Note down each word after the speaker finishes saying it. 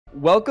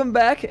Welcome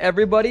back,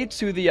 everybody,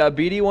 to the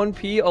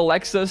Bd1p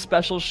Olexa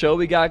special show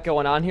we got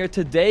going on here.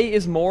 Today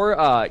is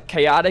more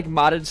chaotic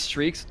modded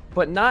streaks,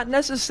 but not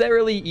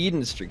necessarily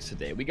Eden streaks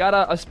today. We got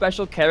a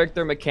special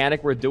character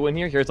mechanic we're doing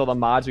here. Here's all the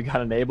mods we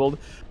got enabled,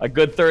 a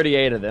good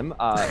 38 of them.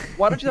 Why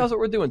don't you tell us what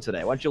we're doing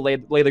today? Why don't you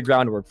lay the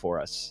groundwork for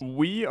us?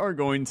 We are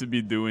going to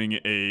be doing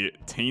a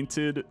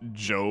Tainted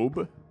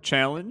Job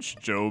challenge.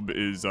 Job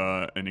is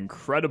an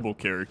incredible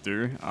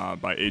character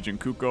by Agent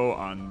Kuko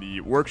on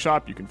the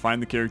workshop. You can find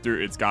the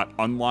character. It's got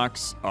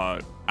unlocks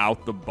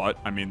out the butt.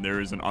 I mean, there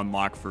is an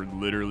unlock for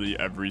literally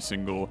every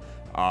single,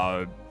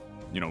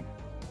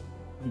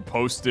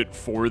 post it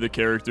for the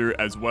character,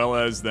 as well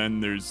as then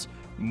there's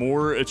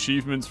more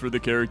achievements for the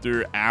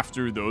character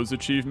after those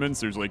achievements.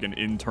 There's like an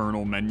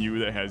internal menu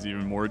that has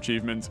even more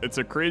achievements. It's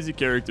a crazy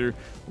character.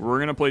 We're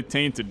going to play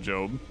Tainted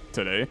Job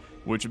today,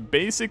 which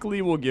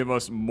basically will give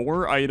us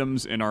more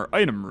items in our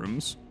item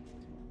rooms,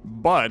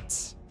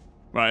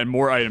 and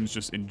more items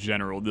just in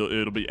general.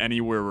 It'll be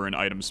anywhere where an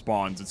item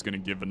spawns, it's going to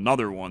give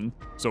another one.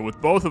 So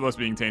with both of us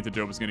being Tainted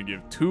Job, it's going to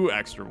give 2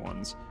 extra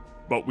ones,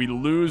 but we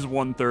lose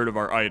 1/3 of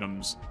our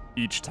items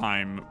each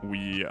time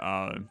we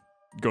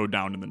go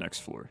down to the next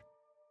floor.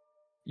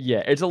 Yeah,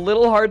 it's a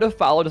little hard to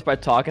follow just by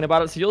talking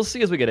about it, so you'll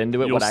see as we get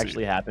into it what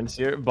actually happens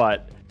here,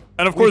 but...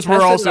 And of course,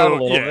 we're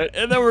also,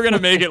 and then we're going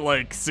to make it,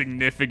 like,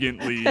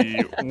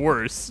 significantly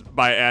worse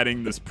by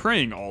adding this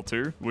praying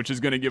altar, which is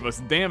going to give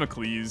us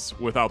Damocles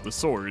without the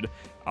sword,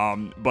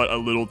 but a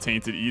little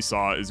Tainted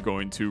Esau is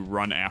going to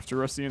run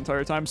after us the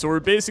entire time. So we're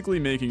basically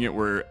making it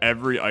where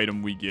every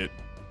item we get,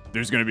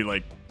 there's going to be,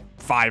 like,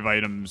 5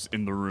 items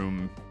in the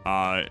room,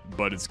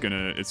 but it's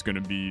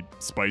gonna be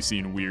spicy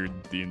and weird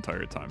the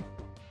entire time.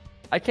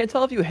 I can't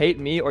tell if you hate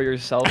me or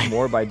yourself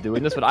more by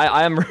doing this, but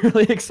I am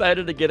really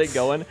excited to get it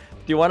going. Do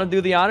you want to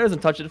do the honors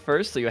and touch it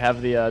first so you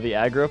have the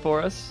aggro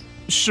for us?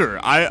 Sure,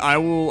 I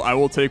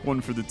will take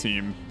one for the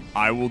team.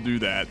 I will do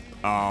that.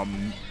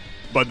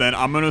 But then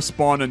I'm gonna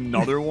spawn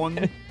another one,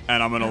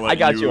 and I'm gonna let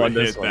you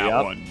hit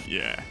that one.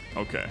 Yeah.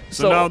 Okay.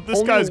 So now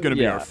this guy's gonna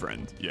be our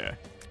friend. Yeah.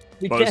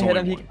 We can't hit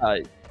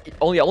him.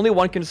 Only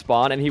one can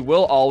spawn, and he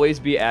will always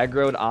be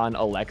aggroed on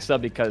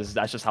Olexa because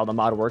that's just how the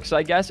mod works,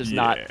 I guess. It's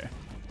not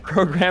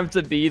programmed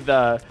to be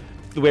the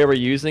way we're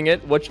using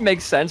it, which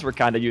makes sense. We're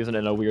kind of using it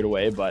in a weird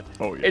way, but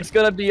it's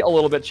gonna be a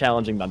little bit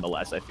challenging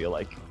nonetheless, I feel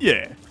like.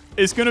 Yeah,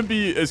 it's gonna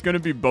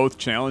be both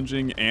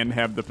challenging and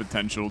have the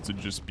potential to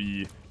just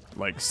be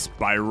like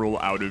spiral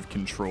out of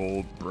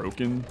control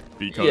broken,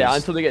 because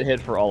until we get hit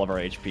for all of our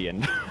HP,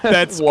 and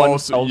that's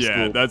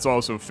that's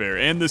also fair.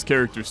 And this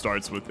character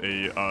starts with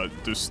a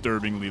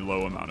disturbingly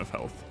low amount of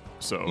health,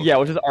 so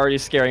which is already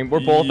scary.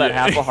 We're both at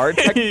half a heart.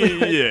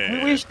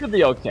 We should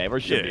be okay. We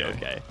should be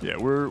okay. Yeah,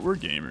 we're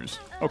gamers.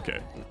 Okay,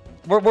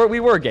 we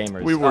were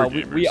gamers. We were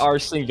gamers. We are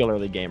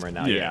singularly gamer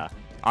now. Yeah.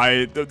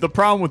 The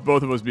problem with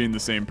both of us being the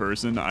same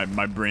person,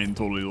 my brain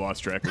totally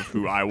lost track of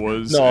who I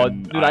was. No,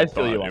 and dude, I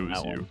feel you on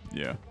that one.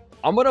 Yeah.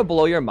 I'm gonna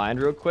blow your mind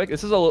real quick.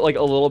 This is a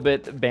little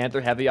bit banter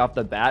heavy off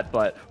the bat,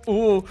 but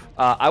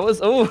I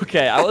was on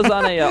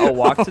a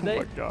walk today, oh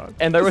my God.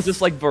 And there was this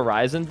like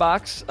Verizon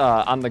box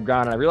on the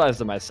ground, and I realized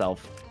to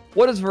myself,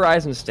 what does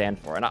Verizon stand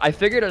for? And I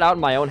figured it out in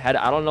my own head.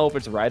 I don't know if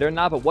it's right or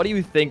not, but what do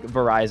you think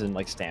Verizon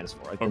like stands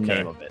for? Like the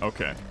name of it.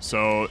 Okay,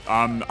 so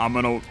I'm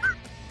gonna.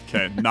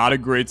 Okay, not a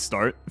great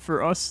start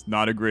for us.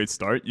 Not a great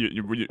start.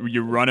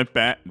 You run it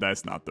back.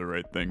 That's not the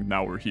right thing.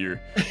 Now we're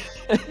here.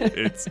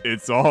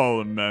 It's all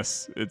a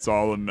mess. It's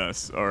all a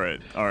mess. All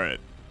right.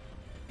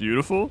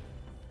 Beautiful,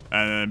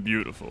 and then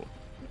beautiful,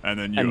 and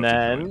then you. And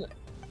then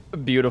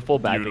beautiful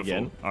back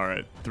again. All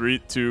right, 3,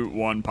 2,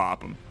 1,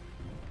 pop them.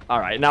 All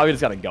right, now we just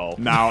gotta go.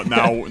 Now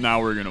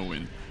we're gonna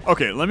win.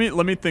 Okay, let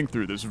me think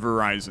through this.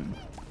 Verizon.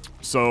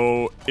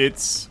 So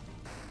it's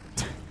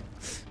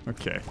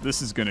okay.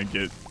 This is gonna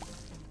get.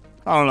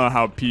 I don't know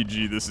how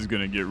PG this is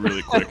going to get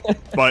really quick,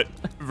 but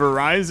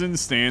Verizon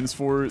stands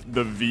for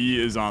the V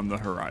is on the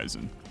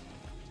horizon.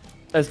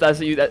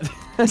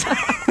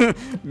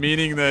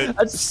 Meaning that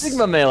that's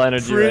Sigma male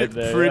energy right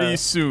there. Pretty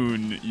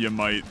soon you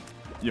might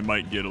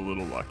get a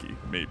little lucky,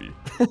 maybe.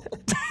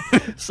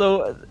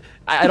 So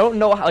I don't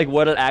know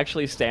what it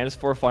actually stands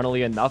for,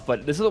 funnily enough,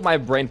 but this is what my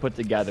brain put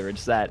together.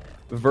 It's that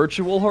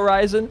virtual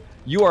horizon.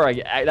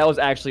 That was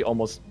actually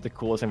almost the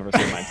coolest thing I've ever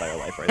seen in my entire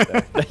life right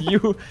there.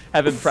 You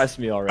have impressed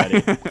me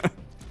already.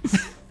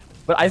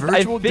 But I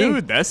think,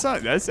 dude, that's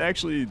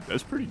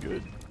pretty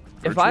good.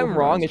 If I'm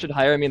wrong, they should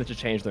hire me and they should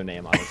change their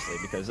name, honestly,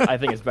 because I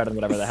think it's better than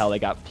whatever the hell they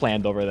got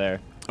planned over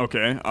there.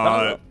 Okay.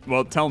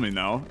 Well, tell me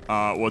now.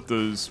 What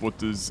does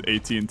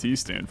AT&T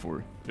stand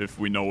for? If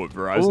we know what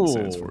Verizon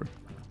stands for.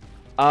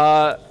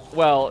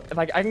 Well, if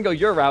I can go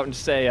your route and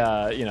say,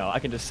 I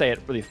can just say it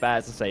really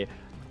fast and say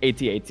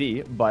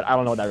AT-AT, but I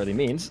don't know what that really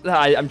means.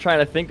 I'm trying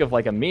to think of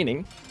like a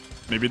meaning.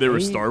 Maybe they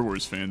were Star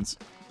Wars fans.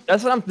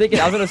 That's what I'm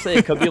thinking. I was gonna say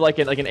it could be like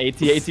an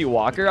AT-AT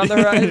walker on the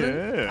horizon.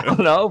 Yeah. I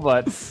don't know,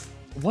 but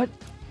what?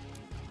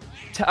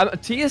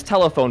 T is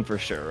telephone for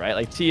sure, right?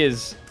 Like T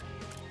is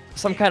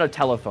some kind of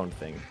telephone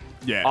thing.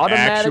 Yeah,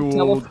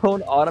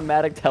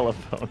 automatic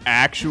telephone.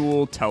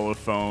 Actual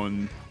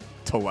telephone.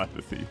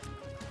 telepathy.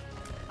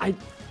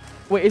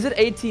 Wait, is it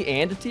AT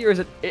and T, or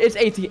is it's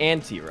AT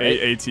and T, right?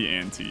 AT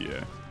and T,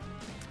 yeah.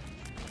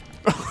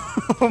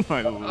 Oh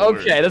my lord.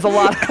 Okay, there's a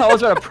lot. I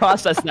was trying to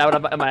process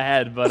that in my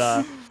head,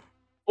 but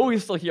oh,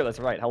 he's still here. That's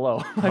right.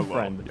 Hello, my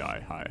friend.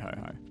 Yeah,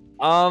 hi.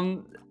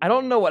 I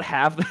don't know what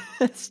half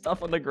the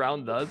stuff on the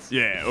ground does.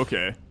 Yeah,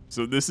 okay.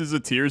 So this is a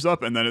tears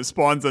up, and then it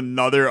spawns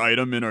another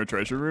item in our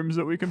treasure rooms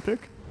that we can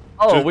pick.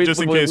 Oh,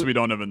 just in case we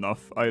don't have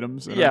enough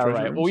items. In our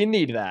treasure rooms. Well, we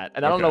need that,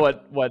 and I don't know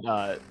what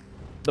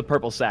the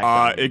purple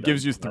sack. It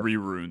gives you 3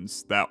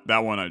 runes.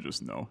 That one I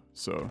just know.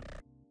 So.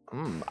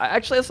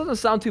 Actually, this doesn't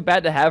sound too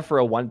bad to have for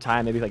a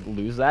one-time. Maybe like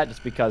lose that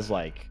just because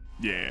like.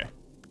 Yeah.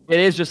 It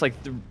is just like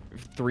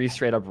 3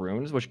 straight up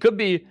runes, which could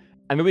be.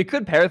 I mean, we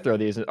could pair throw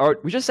these, or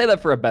we should say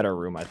that for a better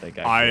room. I think.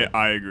 Actually.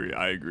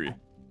 I agree.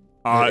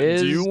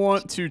 Do you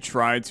want to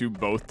try to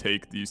both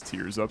take these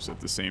tears ups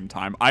at the same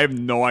time? I have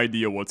no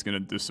idea what's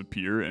gonna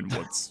disappear and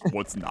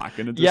what's not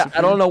gonna disappear. Yeah,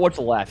 I don't know what's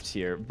left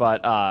here,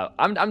 but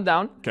I'm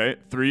down. Okay,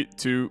 3,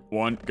 2,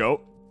 1, go.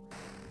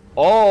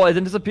 Oh, it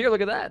didn't disappear.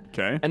 Look at that.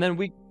 Okay. And then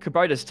we could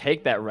probably just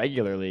take that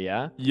regularly,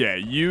 yeah? Yeah,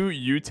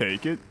 you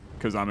take it,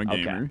 because I'm a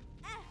gamer. Okay.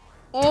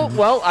 Oh,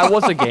 well, I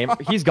was a gamer.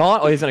 He's gone?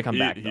 Oh, he's going to come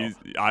back, though.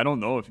 I don't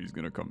know if he's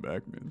going to come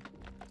back, man.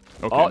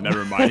 Okay,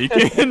 never mind.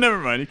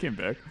 He came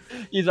back.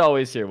 He's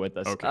always here with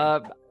us. Okay.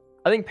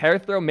 I think pair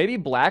throw, maybe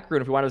black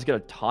rune if we want to just get a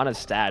ton of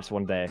stats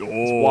one day. Just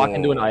walk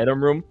into an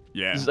item room.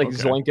 Yeah. Just like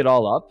zoink it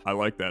all up. I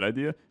like that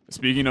idea.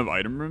 Speaking of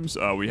item rooms,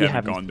 we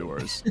haven't gone to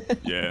ours.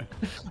 Yeah.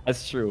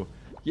 That's true.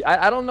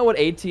 Yeah, I don't know what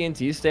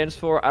AT&T stands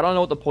for. I don't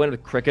know what the point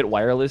of Cricket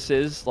Wireless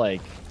is.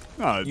 Like,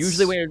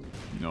 usually when you're...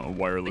 You know, a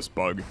wireless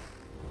bug.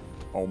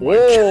 Oh my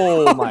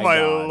god. My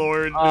God.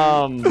 lord,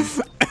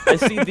 I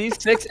see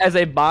D6 as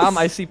a bomb.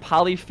 I see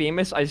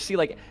Polyphemus. I see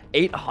like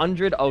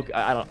 800. Okay,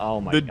 I don't.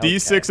 Oh my. The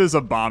D6 as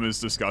a bomb is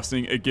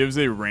disgusting. It gives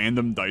a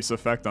random dice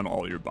effect on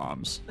all your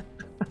bombs.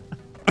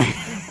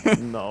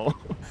 No.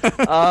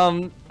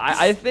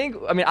 I think.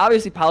 I mean,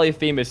 obviously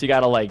Polyphemus. You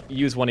gotta like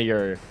use one of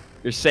your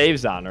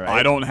saves on, right?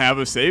 I don't have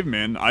a save,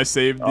 man. I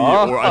saved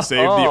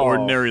the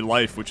ordinary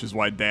life, which is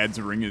why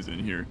Dad's ring is in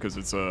here, because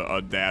it's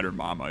a dad or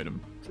mom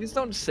item. Please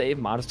don't save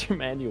Monster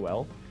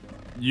Manuel.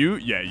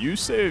 You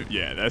save.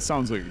 Yeah, that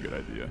sounds like a good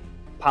idea.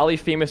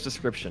 Polyphemus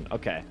description.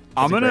 Okay.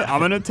 I'm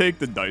gonna take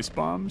the dice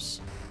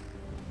bombs.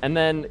 And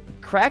then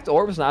cracked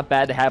orb is not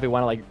bad to have. We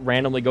want to like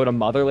randomly go to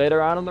Mother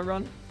later on in the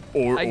run.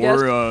 Or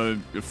a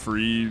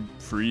free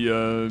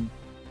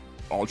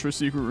ultra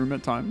secret room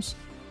at times.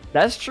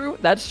 That's true.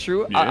 That's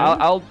true. Yeah.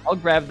 I'll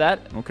grab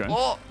that. Okay.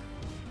 Oh.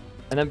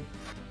 And then.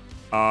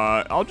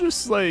 I'll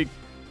just like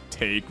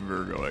take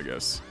Virgo, I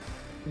guess.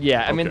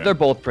 Yeah, I mean they're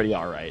both pretty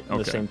alright. In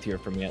the same tier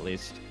for me at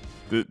least.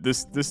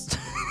 This.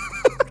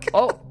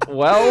 Oh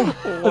well.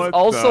 There's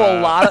also a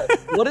lot of.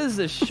 What is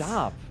this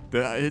shop?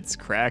 It's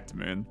cracked,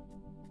 man.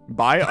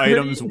 Buy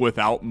items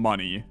without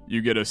money.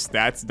 You get a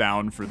stats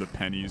down for the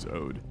pennies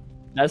owed.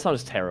 That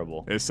sounds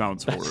terrible. It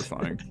sounds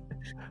horrifying.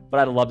 But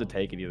I'd love to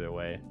take it either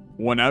way.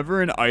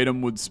 Whenever an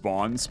item would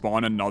spawn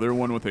another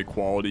one with a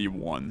quality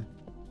 1.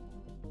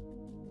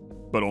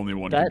 But only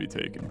one can be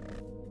taken.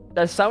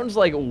 That sounds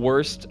like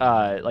worst,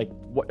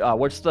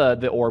 what's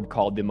the orb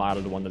called? The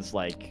modded one that's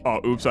like...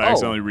 Oh, oops, I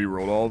accidentally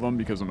re-rolled all of them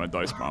because of my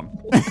dice bomb.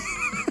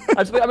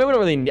 I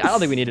mean, I don't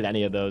think we needed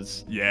any of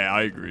those. Yeah,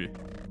 I agree.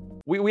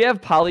 We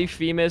have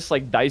Polyphemus,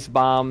 like dice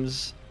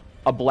bombs,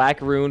 a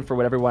black rune for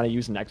whatever we want to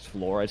use next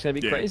floor. It's going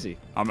to be crazy.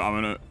 I'm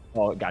going to...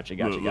 Oh, gotcha.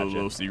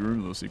 Little secret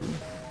room.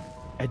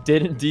 I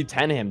didn't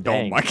D10 him,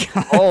 dang. Oh my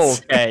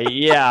god. Okay,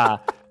 yeah.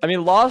 I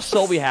mean, Lost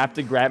Soul we have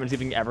to grab and see if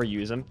we can ever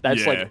use him.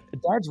 That's like...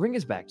 Dad's ring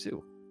is back,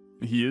 too.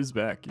 He is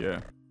back,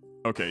 yeah.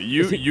 Okay,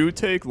 you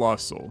take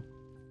Lost Soul.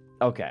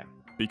 Okay.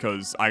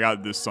 Because I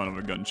got this son of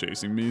a gun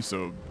chasing me,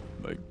 so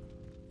like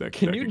that.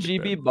 Can you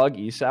GB bug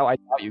Esau? I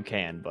doubt you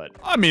can, but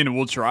I mean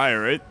we'll try,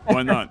 right?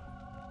 Why not?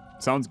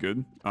 Sounds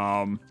good.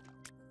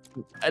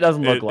 It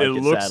doesn't look like it.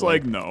 It looks sadly.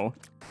 like no.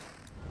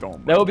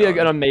 That would be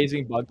an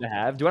amazing bug to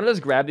have. Do you want to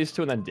just grab these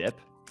two and then dip?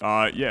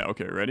 Yeah.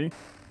 Okay. Ready?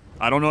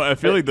 I don't know. I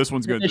feel like this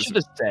one's good. They should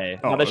just stay.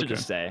 Oh, no, they should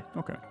just stay.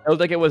 Okay. It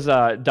looked like it was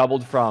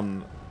doubled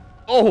from.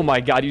 Oh my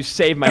god, you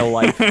saved my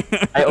life.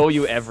 I owe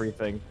you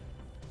everything.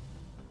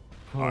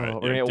 All right, we're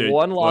gonna get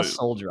one Lost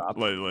Soul drop.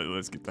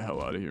 Let's get the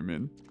hell out of here,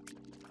 man.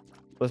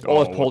 Let's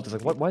pull this.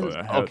 Like, what is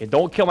this? Okay,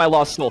 don't kill my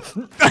Lost Soul.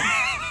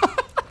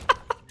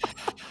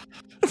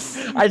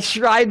 I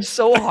tried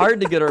so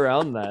hard to get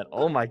around that.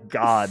 Oh my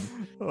god.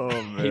 Oh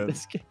man. I hate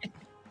this game.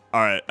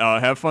 All right,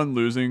 have fun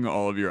losing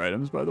all of your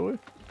items, by the way.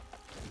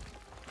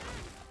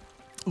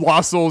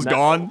 Lost Soul's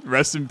gone.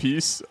 Rest in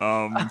peace.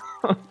 All right.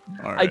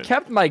 I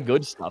kept my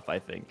good stuff, I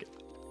think.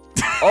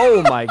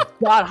 Oh my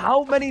god,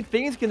 how many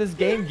things can this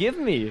game give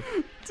me?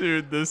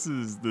 Dude, this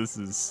is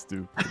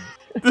stupid.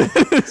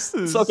 This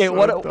is okay,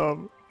 so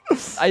dumb.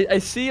 I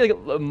see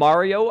like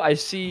Mario, I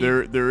see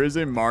there is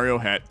a Mario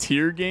hat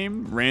tier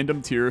game,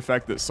 random tier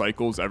effect that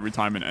cycles every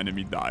time an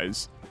enemy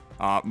dies.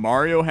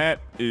 Mario hat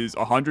is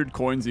 100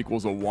 coins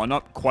equals a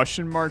 1-up.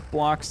 Question mark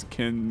blocks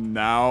can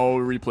now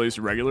replace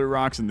regular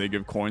rocks and they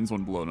give coins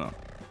when blown up.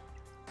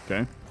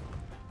 Okay.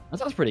 That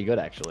sounds pretty good,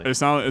 actually. It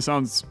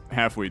sounds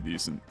halfway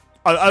decent.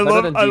 I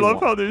love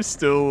how there's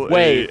still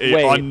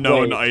a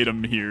unknown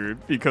item here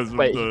because of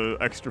the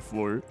extra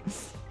floor.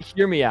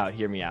 Hear me out.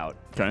 Hear me out.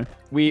 Okay.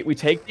 We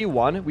take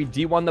D1. We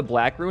D1 the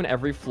black rune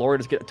every floor.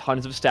 Just get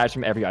tons of stats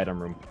from every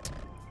item room.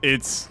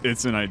 It's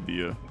an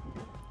idea.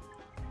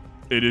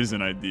 It is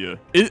an idea.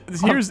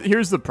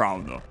 Here's the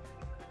problem though.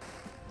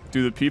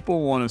 Do the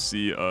people want to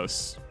see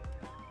us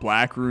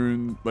black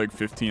rune like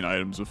 15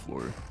 items a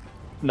floor?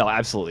 No,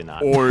 absolutely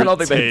not. Or I don't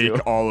think they do.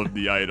 take all of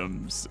the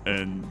items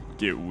and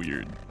get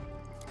weird.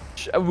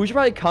 We should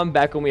probably come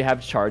back when we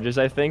have charges,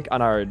 I think,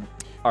 on our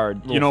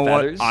little You know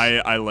feathers. what?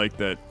 I like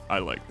that. I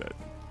like that.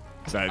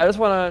 I just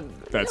want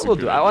to. That's we'll a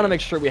do. good I want to idea.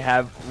 make sure we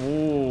have.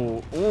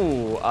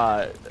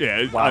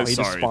 Yeah. Wow, I'm he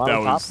just sorry. spawned That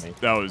on top was of me.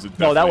 that was No,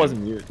 that definitely-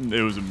 wasn't you.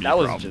 It was a me That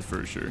was problem just-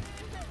 for sure.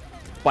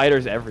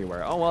 Spiders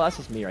everywhere. Oh well, that's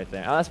just me right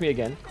there. Oh, that's me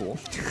again. Cool.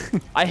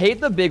 I hate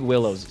the big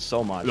willows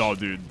so much. Oh,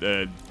 dude,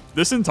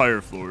 this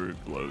entire floor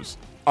blows.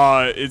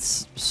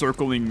 It's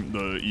circling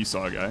the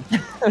Esau guy.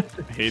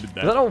 Hated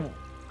that.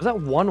 Is that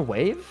one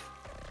wave?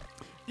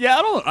 Yeah,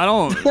 I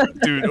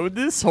don't, dude.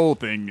 This whole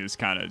thing is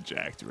kind of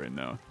jacked right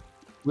now.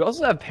 We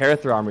also have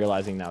Parathor, I'm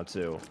realizing now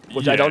too,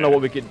 which I don't know Yeah.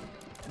 what we could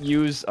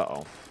use.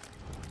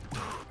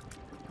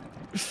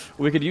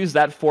 We could use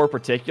that for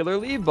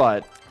particularly,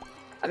 but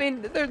I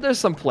mean, there's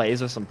some plays.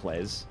 There's some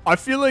plays. I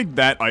feel like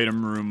that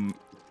item room.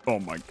 Oh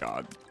my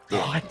god.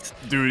 What?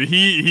 Dude,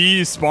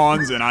 he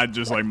spawns and I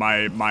just like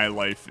my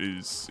life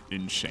is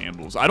in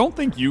shambles. I don't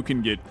think you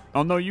can get.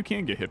 Oh no, you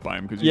can get hit by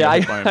him because Yeah, I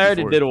hit by him already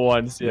before. did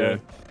once. Yeah. Yeah.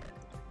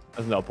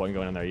 There's no point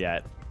going in there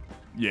yet.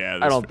 Yeah,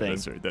 I don't fair,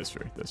 think. that's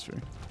fair. That's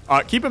fair.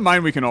 Keep in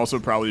mind we can also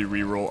probably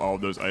re-roll all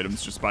of those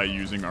items just by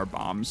using our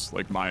bombs,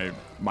 like my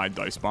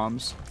dice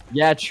bombs.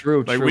 Yeah,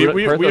 true. Like true.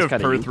 we Perthro's have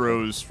kinda per useful.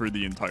 throws for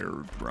the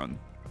entire run.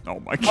 Oh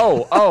my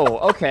god.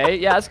 Okay.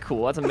 Yeah, that's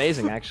cool. That's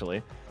amazing,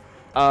 actually.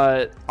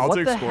 I'll what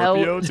take the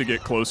Scorpio hell? to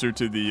get closer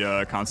to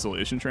the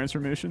constellation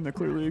transformation that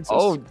clearly exists.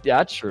 Oh,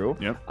 yeah, true.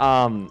 Yep.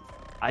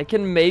 I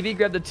can maybe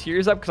grab the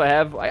tears up because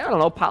I don't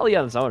know, Poly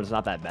on its own is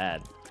not that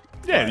bad.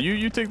 Yeah,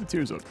 you take the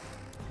tears up.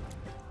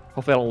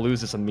 Hopefully I don't lose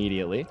this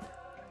immediately.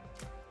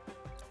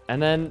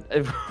 And then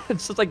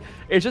it's just like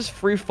it's just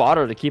free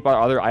fodder to keep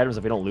our other items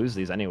if we don't lose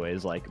these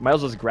anyways. Like might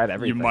as well just grab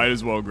everything. You might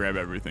as well grab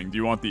everything. Do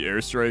you want the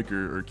airstrike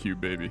or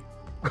Cube Baby?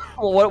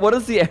 Well, what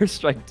does the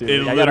airstrike do?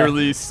 It Like,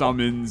 literally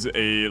summons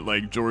a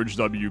like George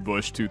W.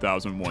 Bush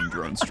 2001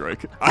 drone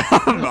strike.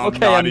 I'm Okay,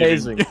 not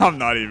amazing. I'm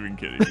not even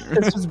kidding.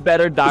 It's just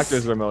better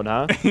doctor's remote,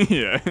 huh?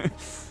 Yeah.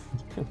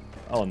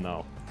 Oh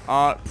no.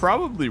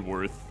 Probably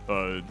worth.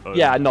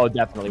 Yeah, no,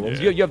 definitely.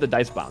 Yeah. You have the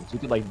dice bombs. You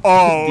could like.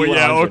 Oh do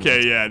yeah. 100.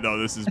 Okay. Yeah. No,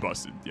 this is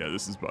busted. Yeah,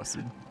 this is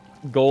busted.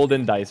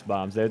 Golden dice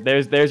bombs.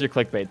 There's your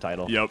clickbait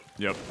title.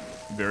 Yep.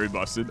 Very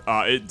busted.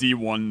 It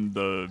D1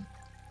 the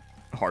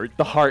heart.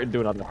 The heart and do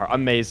another heart.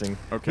 Amazing.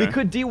 Okay. We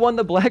could D1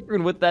 the black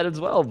rune with that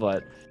as well,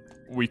 but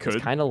We could.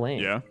 it's kind of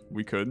lame. Yeah,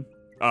 we could.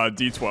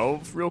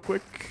 D12 real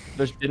quick.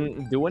 Which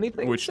didn't do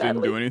anything. Which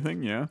sadly. didn't do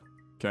anything. Yeah.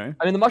 Okay.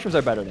 I mean, the mushrooms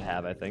are better to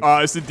have, I think.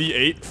 It's the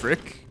D8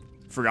 frick.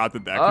 Forgot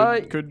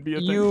that could be a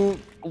thing. You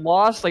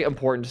lost like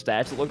important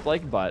stats. It looked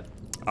like, but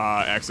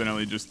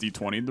Accidentally just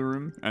D20'd the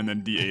room and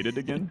then D8'd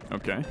again.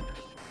 Okay.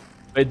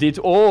 it did.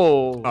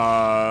 Oh,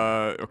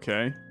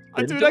 Okay.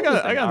 Didn't Dude, do I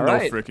got anything, no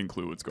alright. freaking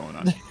clue what's going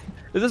on.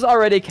 this is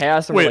already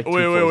chaos. And we're, wait. like,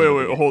 2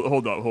 floors in.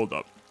 Hold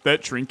up.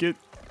 That trinket.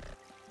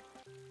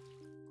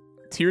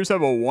 Tears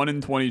have a 1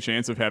 in 20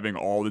 chance of having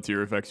all the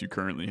tier effects you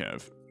currently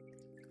have.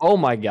 Oh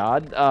my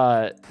god.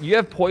 You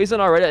have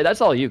poison already.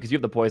 That's all you, because you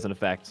have the poison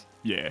effect.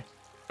 Yeah.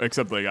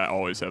 Except like I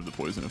always have the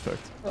poison effect.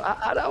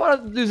 I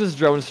want to use this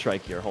drone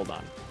strike here. Hold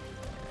on.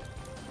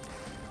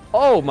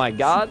 Oh my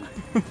god.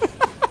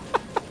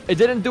 It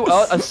didn't do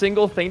a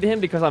single thing to him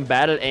because I'm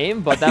bad at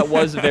aim, but that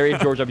was very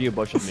George W.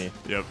 Bush of me.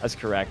 Yep. That's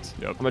correct.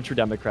 Yep. I'm a true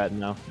Democrat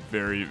now.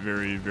 Very,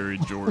 very, very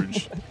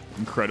George.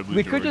 Incredibly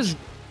We George. could just...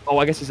 Oh,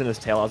 I guess he's in his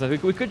tail. I was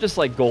like, we could just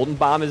like golden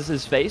bomb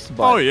his face,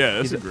 but... Oh yeah,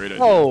 that's he's a great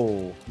idea.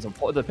 Oh,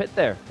 there's a pit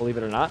there, believe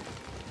it or not.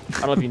 I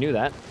don't know if you knew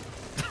that.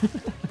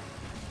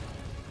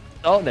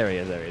 Oh, there he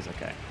is,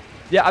 okay.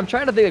 Yeah, I'm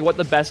trying to think like what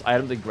the best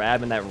item to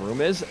grab in that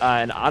room is,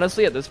 and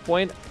honestly, at this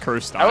point,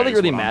 Cursed I don't Eye think it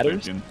is really what I'm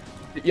matters. thinking.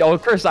 Yo,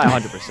 Curse Eye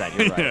 100%,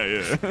 you're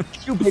right. Yeah.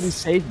 You baby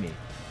saved me.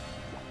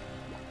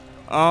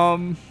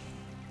 Um.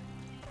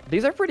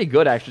 These are pretty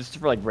good, actually, just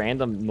for like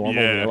random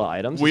normal vanilla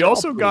items. We These are all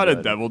also pretty got a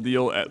good. devil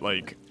deal at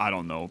like I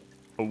don't know,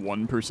 a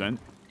 1%.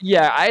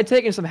 Yeah, I had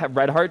taken some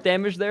red heart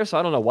damage there, so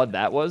I don't know what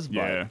that was, but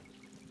Yeah.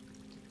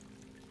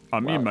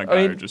 Me and Wow. my guy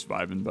I mean- are just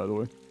vibing, by the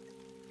way.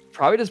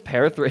 probably just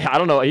pair through. I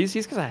don't know. He's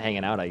kind of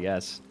hanging out, I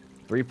guess.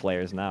 3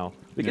 players now.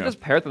 We can Yeah.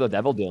 just pair through the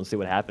devil deal and see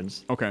what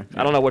happens. Okay.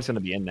 I don't know what's gonna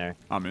be in there.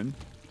 I'm in.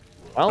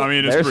 Well, I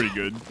mean, it's there's- pretty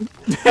good.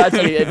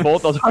 That's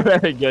both those are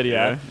very good.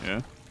 Yeah.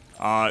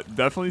 Yeah.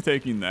 Definitely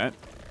taking that.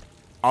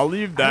 I'll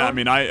leave that. I don't-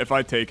 mean, if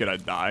I take it, I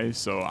die,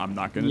 so I'm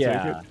not gonna take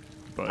Yeah. it.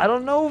 But I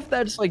don't know if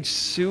that's like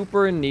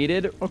super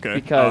needed. Okay.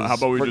 Because how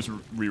about we we're- just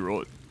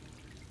re-roll it?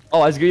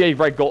 Oh, that's good. Yeah,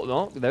 right. Gold.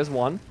 No, there's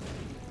one.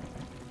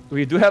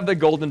 We do have the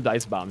golden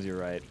dice bombs, you're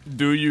right.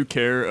 Do you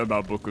care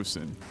about Book of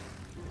Sin?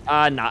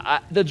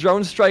 Nah. The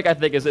drone strike, I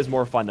think, is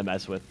more fun to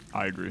mess with.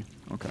 I agree.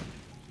 Okay.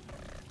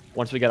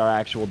 Once we get our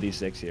actual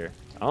D6 here.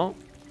 Oh?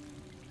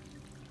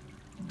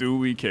 Do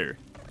we care?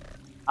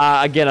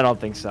 Again, I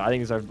don't think so. I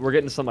think we're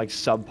getting some, like,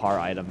 subpar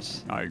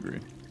items. I agree.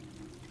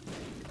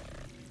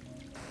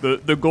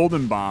 The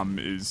golden bomb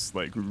is,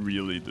 like,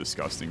 really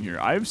disgusting here.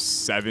 I have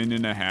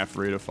 7.5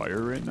 rate of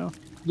fire right now.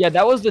 Yeah,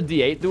 that was the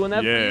D8 doing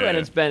that for you, and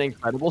it's been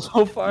incredible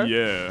so far.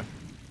 Yeah.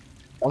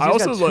 I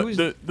also like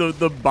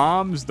the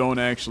bombs don't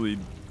actually...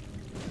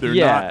 They're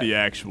not the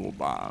actual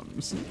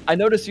bombs. I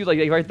noticed you, like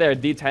right there,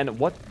 D10.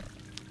 What?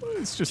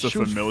 It's just a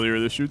familiar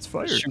that shoots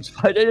fire. Shoots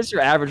fire. It's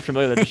your average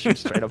familiar that just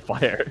shoots straight up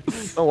fire.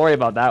 Don't worry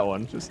about that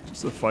one.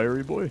 Just a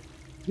fiery boy.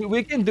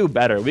 We can do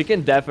better. We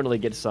can definitely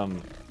get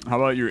some... How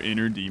about your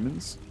inner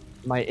demons?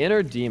 My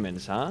inner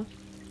demons, huh?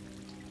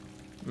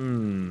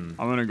 I'm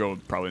gonna go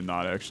probably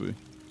not, actually.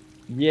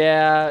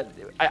 Yeah,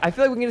 I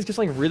feel like we can just get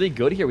something really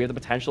good here. We have the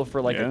potential for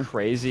like a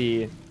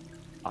crazy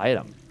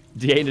item.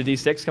 D8 to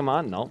D6, come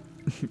on, no.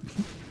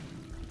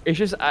 It's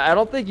just, I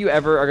don't think you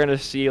ever are gonna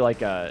see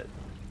like a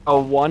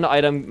one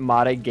item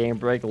modded game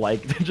break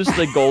like just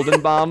the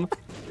golden bomb.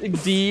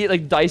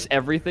 Like dice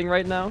everything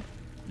right now.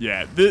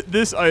 Yeah,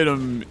 this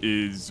item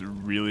is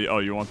really... Oh,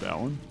 you want that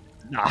one?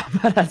 Nah,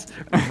 that's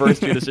reverse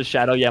Judas'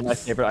 Shadow. Yeah, my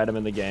favorite item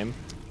in the game.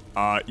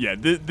 Yeah,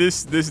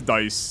 this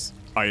dice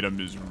item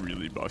is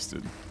really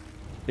busted.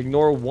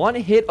 Ignore 1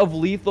 hit of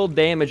lethal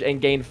damage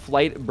and gain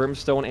flight,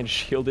 brimstone, and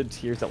shielded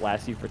tears that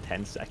last you for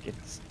 10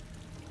 seconds.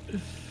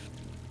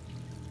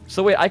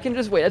 So wait, I can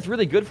just wait. That's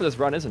really good for this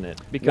run, isn't it?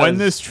 Because when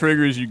this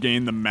triggers, you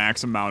gain the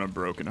max amount of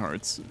broken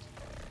hearts.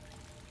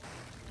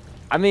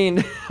 I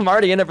mean, I'm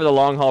already in it for the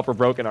long haul for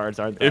broken hearts,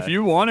 aren't I? If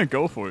you want it,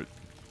 go for it.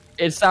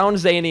 It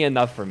sounds zany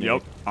enough for me.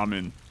 Yep, I'm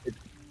in.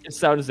 It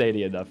sounds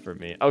zany enough for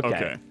me.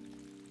 Okay.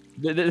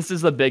 This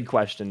is the big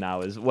question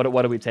now: is what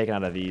are we taking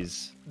out of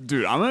these?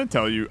 Dude, I'm gonna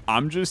tell you,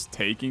 I'm just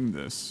taking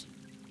this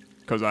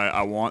because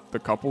I want the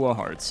couple of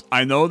hearts.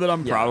 I know that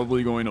I'm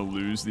probably going to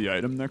lose the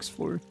item next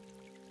floor,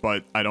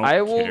 but I don't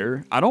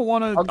care. I don't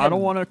want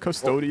to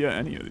Custodia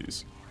any of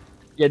these.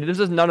 Yeah,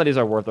 none of these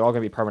are worth. They're all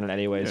gonna be permanent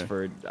anyways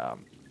for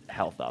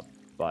health up.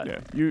 But yeah,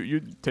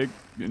 you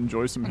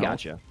enjoy some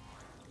health. Gotcha.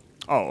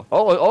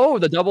 Oh,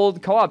 the double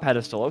co-op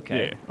pedestal.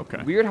 Okay. Yeah,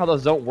 okay. Weird how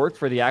those don't work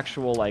for the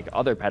actual like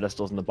other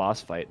pedestals in the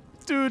boss fight.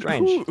 Dude,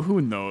 who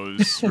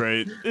knows,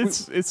 right?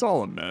 It's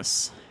all a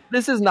mess.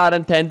 This is not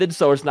intended,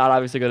 so it's not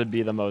obviously going to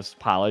be the most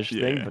polished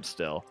thing, but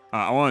still.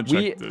 I want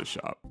to check the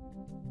shop.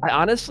 I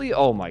honestly,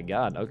 oh my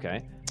god,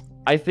 okay.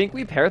 I think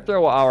we pair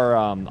throw our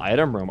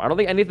item room. I don't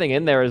think anything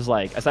in there is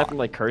like, aside from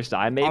like Cursed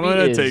Eye, maybe. I'm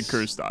gonna take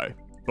Cursed Eye,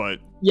 but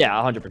yeah,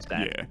 100%.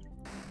 Yeah.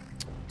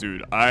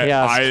 Dude,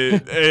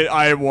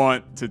 I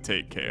want to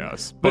take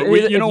Chaos. But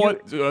you know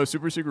what?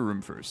 Super Secret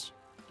Room first.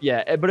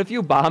 Yeah, but if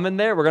you bomb in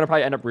there, we're going to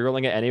probably end up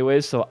rerolling it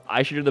anyways, so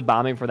I should do the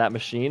bombing for that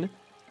machine.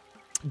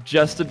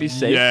 Just to be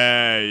safe.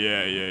 Yeah.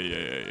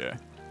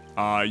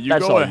 You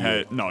go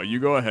ahead. No, you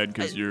go ahead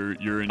because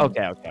you're in...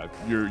 Okay.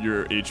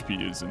 Your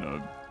HP is in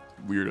a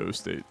weirdo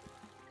state.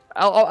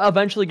 I'll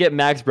eventually get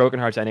max broken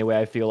hearts anyway,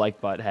 I feel like,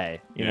 but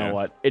hey, you know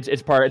what?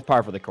 It's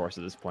par for the course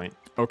at this point.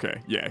 Okay,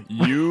 yeah.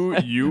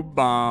 You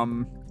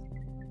bomb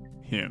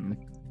him.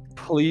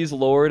 Please,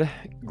 Lord,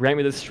 grant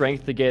me the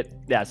strength to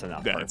get... That's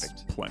enough. That's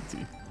perfect.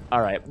 Plenty. All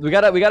right, we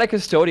gotta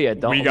Custodia,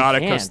 don't we? We gotta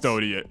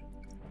Custodia.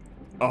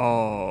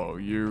 Oh,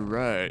 you're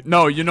right.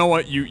 No, you know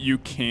what? You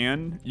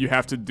can. You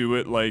have to do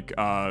it like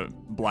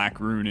black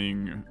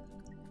runing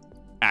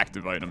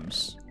active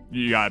items.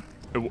 You got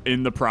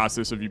in the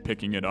process of you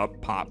picking it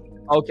up, pop.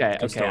 Okay,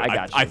 I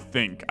got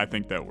you. I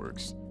think that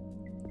works.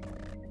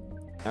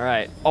 All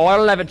right. Oh, I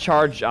don't have a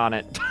charge on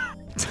it.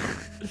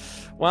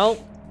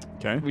 Well,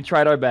 okay. We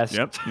tried our best.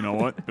 Yep. You know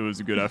what? It was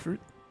a good effort.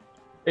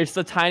 It's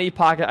the tiny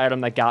pocket item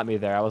that got me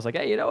there. I was like,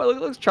 hey, you know what? It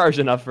looks charged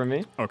enough for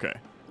me. Okay.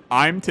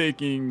 I'm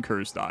taking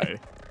Cursed Eye.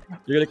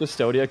 You're gonna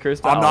Custodia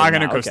Cursed Eye? I'm not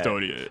gonna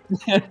Custodia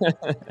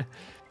it.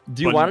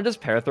 Do you want to just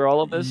pair throw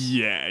all of this?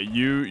 Yeah,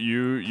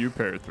 you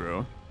pair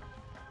throw.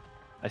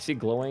 I see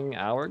glowing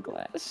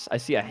hourglass. I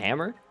see a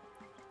hammer.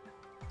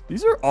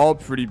 These are all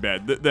pretty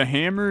bad. The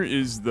hammer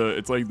is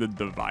it's like the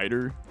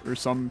divider or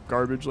some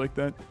garbage like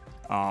that.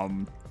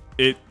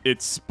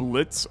 It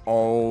splits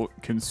all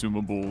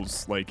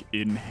consumables like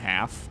in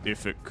half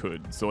if it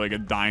could. So like a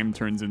dime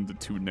turns into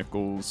 2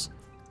 nickels.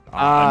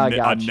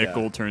 Gotcha. A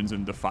nickel turns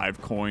into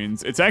 5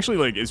 coins. It's actually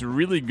like it's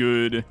really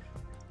good. You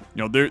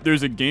know,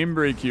 there's a game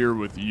break here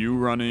with you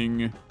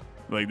running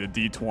like the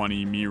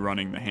D20, me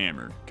running the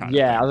hammer.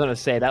 Yeah, I was gonna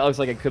say that looks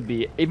like it could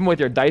be even with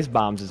your dice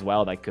bombs as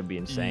well. That could be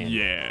insane.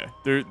 Yeah,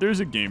 there's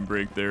a game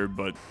break there,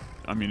 but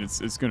I mean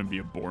it's gonna be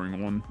a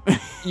boring one.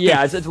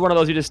 Yeah, it's one of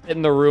those you just sit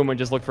in the room and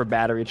just look for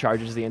battery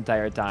charges the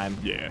entire time.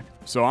 Yeah.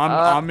 So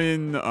I'm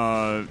in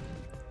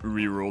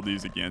reroll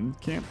these again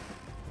camp.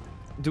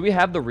 Do we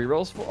have the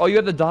rerolls for? Oh, you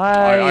have the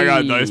dice. I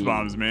got dice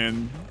bombs,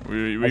 man.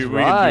 We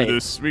can do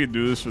this. We can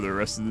do this for the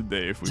rest of the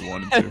day if we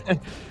wanted to.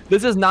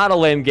 This is not a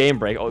lame game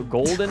break. Oh,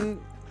 golden.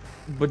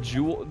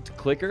 Bejeweled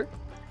clicker.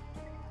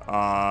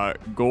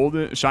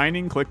 Golden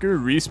shining clicker.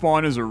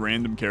 Respawn is a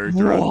random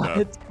character.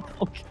 What?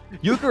 Okay.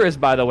 Eucharist,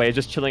 by the way, is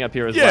just chilling up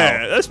here as well.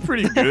 Yeah, that's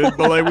pretty good.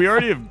 But like, we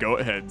already have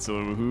goat head,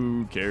 so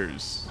who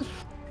cares?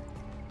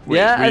 Wait,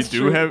 yeah, we that's do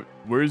true. have.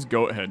 Where's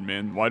goat head,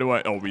 man? Why do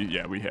I? Oh, we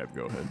have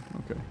goat head.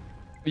 Okay.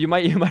 You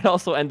might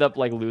also end up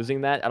like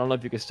losing that. I don't know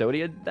if you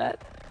custodied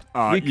that.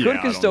 We could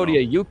yeah,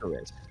 custodia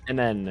Eucharist, and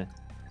then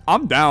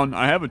I'm down.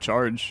 I have a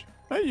charge.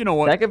 Hey, you know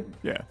what? that could,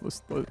 yeah,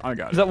 I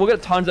got it. we'll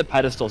get tons of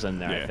pedestals in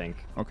there, Yeah. I think.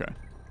 Okay.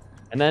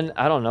 And then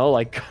I don't know,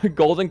 like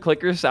golden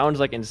clicker sounds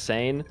like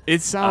insane.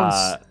 It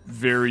sounds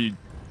very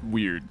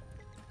weird,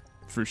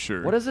 for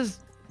sure. What is this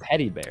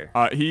teddy bear?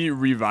 He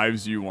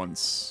revives you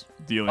once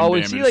dealing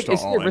is damage he like to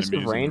is he all a risk of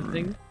enemies in rain the room.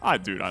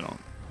 thing? Dude, I don't.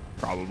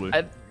 Probably.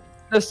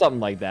 There's something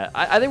like that.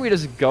 I think we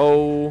just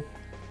go.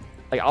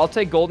 Like I'll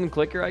take golden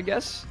clicker, I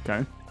guess.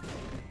 Okay.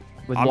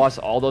 We've lost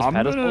all those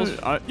pedestals.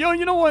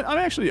 You know what?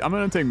 I'm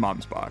gonna take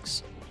Mom's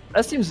box.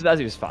 That seems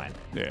fine.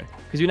 Yeah.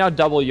 Because you now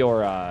double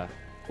your.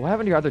 What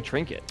happened to your other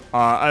trinket?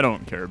 I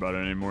don't care about it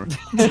anymore.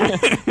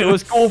 It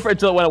was cool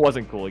until when it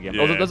wasn't cool again.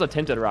 Yeah. There's a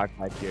tinted rock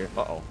back here.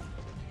 Uh-oh.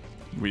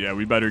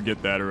 We better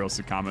get that or else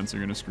the comments are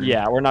gonna scream.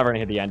 Yeah, we're never gonna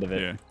hit the end of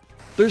it. Yeah.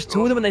 There's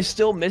two of them and they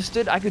still missed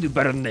it. I could do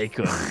better than they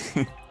could.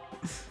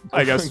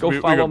 I guess go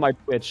follow my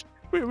Twitch.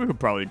 We could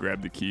probably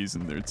grab the keys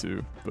in there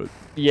too, but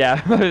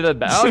yeah.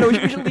 Oh no,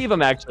 we should leave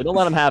them actually. Don't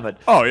let them have it.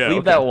 Oh yeah.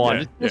 Leave that one.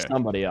 Just piss yeah.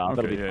 somebody off.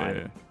 Okay, That'll be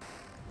fine.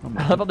 Yeah.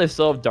 I love how they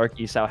still have Dark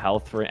Esau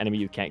health for an enemy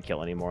you can't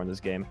kill anymore in this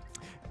game.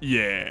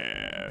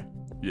 Yeah.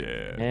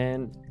 Yeah.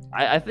 And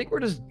I think we're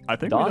just I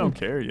think done. we don't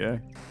care. Yeah.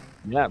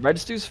 Yeah, red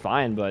stew's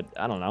fine, but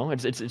I don't know.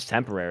 It's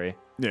temporary.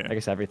 Yeah. I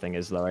guess everything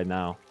is though right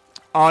now.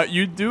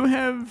 You do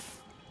have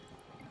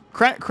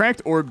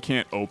cracked orb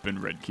can't open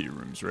red key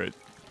rooms, right?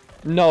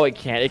 No, it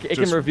can't. It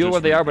can reveal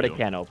where they are, but it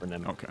can't open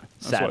them. Okay.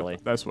 Sadly.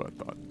 That's what I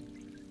thought.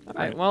 All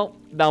right. Well,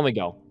 down we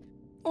go.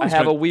 Only I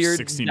have a spent weird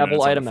 16 devil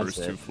minutes on item. the That's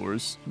first two it.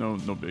 floors. No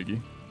biggie.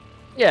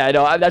 Yeah, I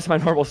know. That's my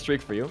normal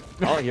streak for you.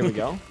 Oh, here we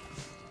go.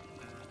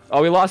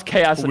 Oh, we lost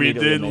chaos. We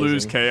immediately. did Amazing.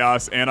 lose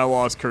chaos, and I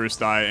lost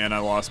cursed eye, and I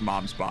lost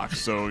mom's box.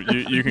 So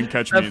you can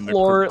catch That me in the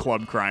floor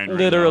club crying.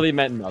 Literally right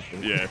meant nothing.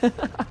 now. Yeah.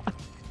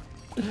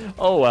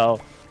 Oh well.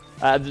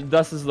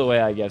 Thus is the way,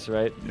 I guess,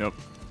 right? Yep.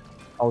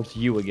 Oh, it's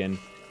you again.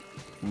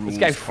 Rules This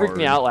guy freaked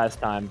me hard. out last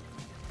time.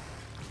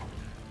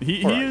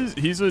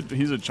 He's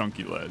a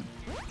chunky lad.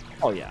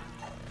 Oh yeah.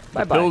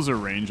 The Bye. pills are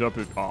range up.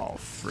 Oh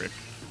frick.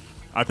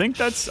 I think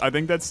that's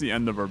the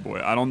end of our boy.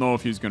 I don't know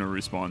if he's gonna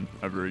respawn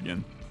ever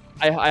again.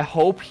 I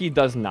hope he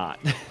does not.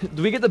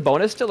 Do we get the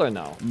bonus still or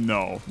no?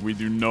 No, we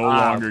do no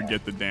longer okay.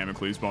 get the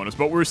Damocles bonus,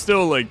 but we're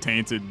still like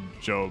Tainted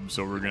Job,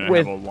 so we're gonna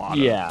With- have a lot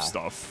yeah. of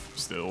stuff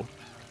still.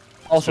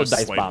 Also Just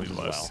dice slightly bombs as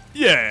less. well.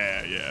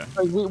 Yeah.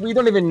 Like, we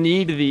don't even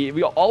need the.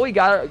 We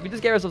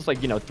just gave ourselves like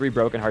 3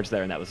 broken hearts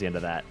there, and that was the end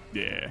of that.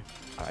 Yeah.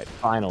 All right,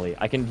 finally,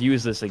 I can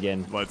use this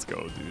again. Let's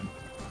go, dude.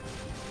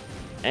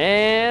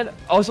 And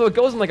so it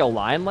goes in like a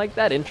line like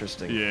that.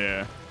 Interesting.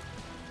 Yeah.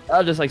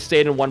 I just like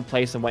stayed in one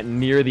place and went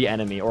near the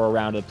enemy or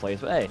around the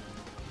place. But hey,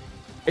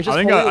 it's just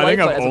I think holy light,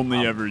 but I've as a only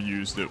bomb. ever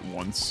used it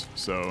once,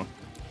 so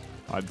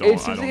I don't. It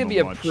seems I like don't it'd be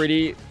know a much.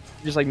 pretty,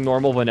 just like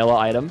normal vanilla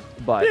item,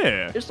 but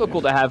Yeah, it's still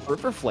cool to have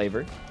for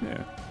flavor.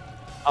 Yeah.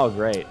 Oh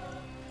great.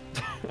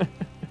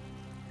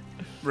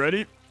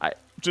 Ready? I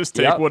Just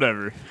take Yep.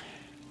 whatever.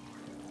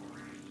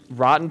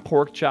 Rotten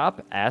pork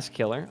chop, ass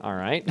killer. All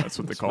right. That's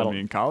what they called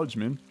me in college,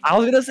 man. I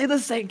was gonna say the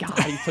same. God,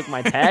 you took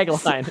my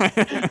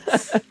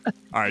tagline.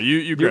 All right,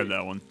 you grab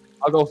that one.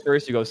 I'll go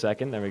first. You go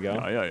second. There we go.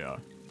 Yeah.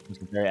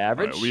 Very All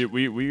average. right,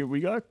 we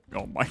got.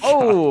 Oh my god.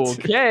 Oh,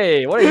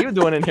 okay. What are you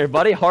doing in here,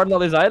 buddy? Harding all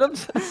these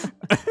items?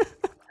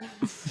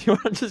 You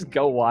want to just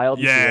go wild?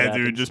 and see what Yeah,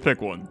 happens? dude, just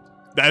pick one.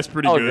 That's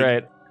pretty Oh, good.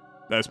 great.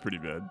 That's pretty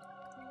bad.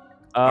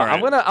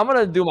 I'm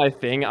gonna do my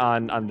thing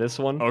on this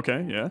one.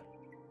 Okay, yeah.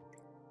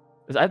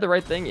 Is I have the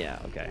right thing? Yeah.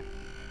 Okay.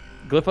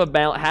 Glyph of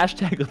balance.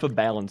 Hashtag glyph of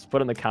balance.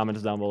 Put in the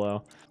comments down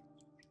below.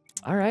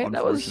 All right.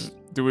 That was.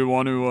 Unfortunate. Do we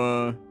want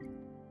to?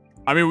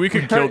 I mean, we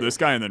could kill this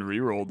guy and then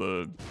re-roll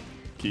the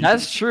key.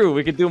 That's true.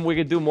 We could do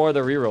more of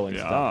the rerolling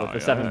stuff with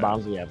the 7 yeah.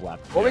 bombs we have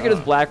left. Or we could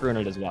just black rune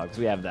it as well because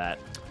we have that.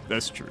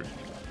 That's true.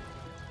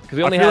 Because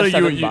we only I feel have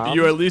like 7 bombs.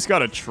 you at least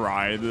gotta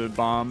try the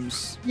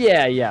bombs.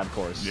 Yeah, of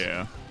course.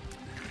 Yeah.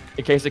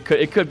 In case it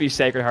could be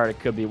Sacred Heart, it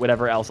could be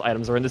whatever else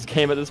items are in this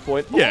game at this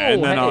point. Yeah,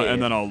 Oh,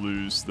 and then hey. I'll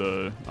lose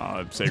the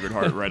Sacred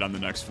Heart right on the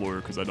next floor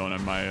because I don't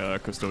have my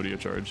Custodia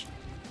charge.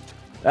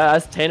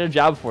 That's Tainted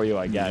Job for you,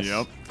 I guess.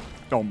 Yep.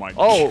 Oh my.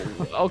 Oh,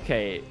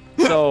 okay.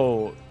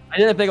 So I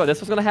didn't think this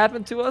was gonna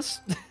happen to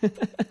us.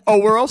 Oh,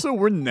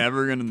 we're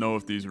never gonna know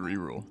if these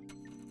reroll.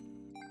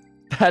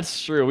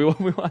 That's true.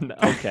 We want.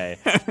 Okay.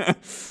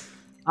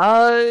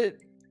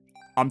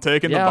 I'm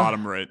taking the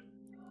bottom right.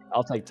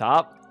 I'll take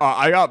top.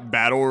 I got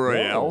Battle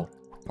Royale. Whoa.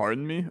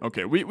 Pardon me.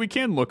 Okay, we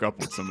can look up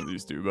what some of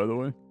these do, by the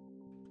way.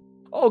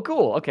 Oh,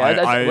 cool. Okay,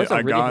 that's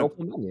a really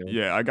helpful menu.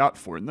 Yeah, I got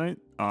Fortnite.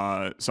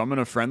 Summon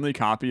a friendly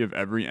copy of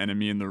every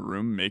enemy in the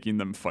room, making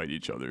them fight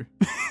each other.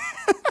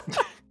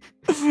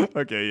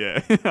 Okay,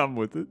 yeah, I'm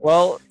with it.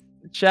 Well,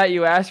 Chat,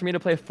 you asked me to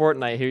play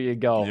Fortnite. Here you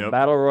go. Yep.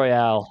 Battle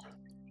Royale.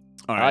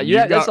 All right,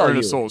 Yeah, you got that's all Earn a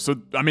you. Soul. So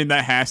I mean,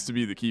 that has to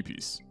be the key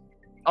piece.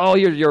 Oh,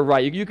 you're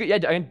right. You could, yeah.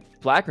 I mean,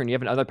 Blackrun, you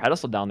have another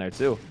pedestal down there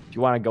too. If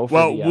you want to go for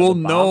Well, the, we'll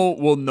the know.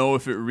 We'll know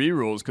if it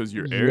rerolls because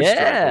your airstrike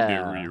will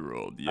get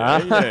rerolled.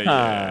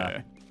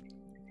 Yeah.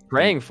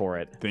 Praying for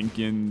it.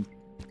 Thinking.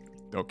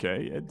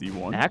 Okay, yeah,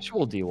 D1.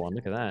 Actual D1.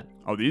 Look at that.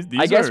 Oh, these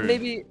I guess are,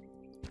 maybe.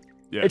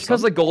 Yeah, It's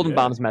because the golden yeah,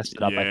 bombs messed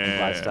it up. yeah. I think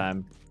last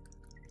time.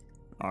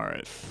 All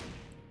right.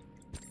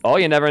 Oh,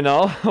 you never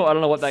know. I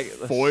don't know what that.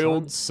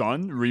 Foiled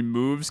sun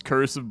removes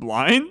Curse of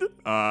Blind.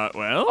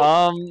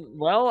 Well.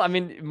 Well, I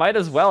mean, might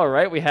as well,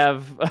 right? We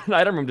have an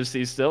item room to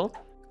see still.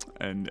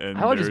 And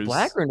how about just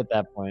Blackrun at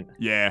that point?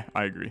 Yeah,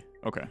 I agree.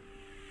 Okay.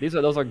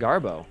 Those are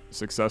Garbo.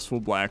 Successful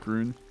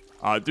Blackrun.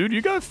 Dude,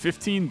 you got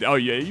 15. Oh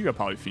yeah, you got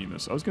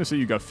Polyphemus. I was gonna say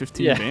you got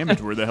 15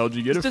 damage. Where the hell did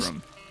you get it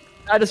from?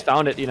 I just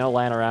found it,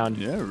 lying around.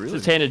 Yeah, really.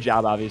 It's a Tainted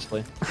Job,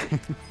 obviously.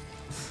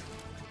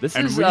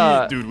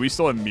 Dude, we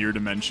still have Mirror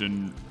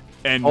Dimension.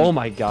 And oh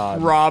my god.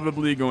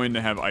 Probably going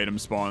to have item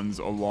spawns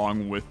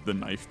along with the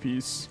knife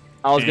piece.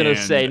 I was gonna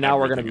say now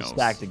we're gonna be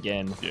stacked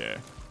again. Yeah.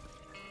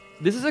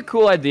 This is a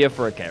cool idea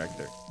for a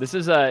character. This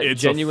is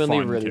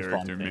genuinely really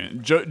fun thing.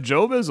 Man.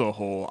 Job as a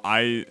whole,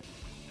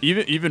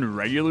 even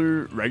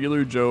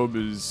regular Job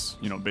is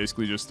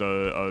basically just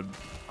a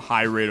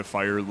high rate of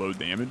fire, low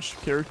damage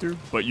character,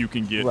 but you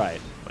can get like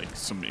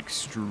some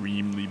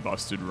extremely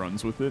busted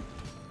runs with it.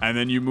 And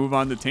then you move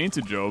on to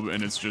Tainted Job,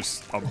 and it's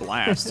just a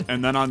blast.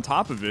 And then on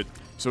top of it,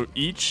 so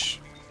each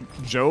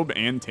Job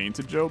and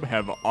Tainted Job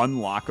have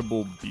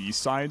unlockable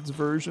B-sides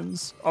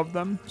versions of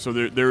them. So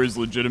there is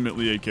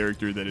legitimately a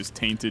character that is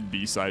Tainted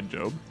B-side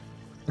Job.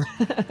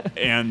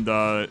 And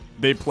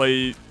they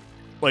play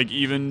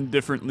even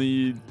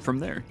differently from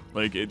there.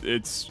 Like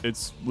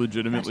it's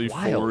legitimately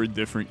 4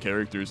 different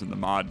characters in the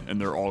mod, and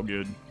they're all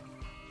good.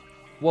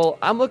 Well,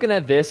 I'm looking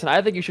at this, and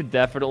I think you should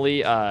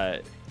definitely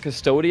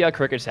Custodia,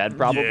 Cricket's Head,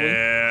 probably.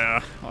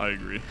 Yeah, I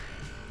agree.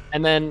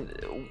 And then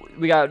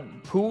we got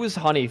Pooh's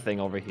Honey thing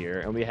over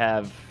here, and we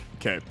have...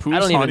 Okay,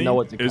 Pooh's Honey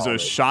is a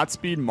shot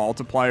speed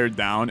multiplier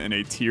down and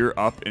a tier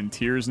up, and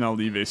tiers now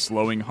leave a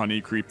slowing honey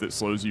creep that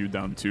slows you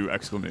down 2!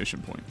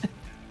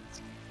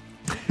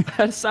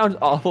 That sounds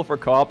awful for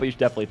co-op, but you should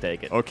definitely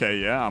take it. Okay,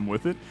 yeah, I'm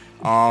with it.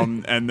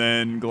 And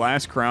then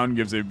Glass Crown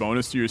gives a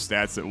bonus to your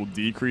stats that will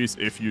decrease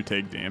if you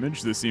take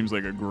damage. This seems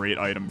like a great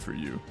item for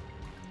you.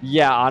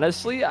 Yeah,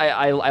 honestly,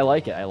 I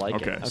like it. I like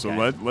it. Okay, so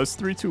let's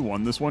 3, 2,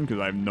 1 this one because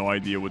I have no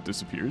idea what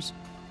disappears.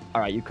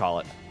 All right, you call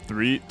it.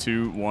 3,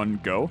 2, 1,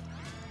 go.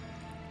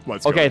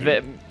 Let's go.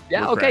 Okay,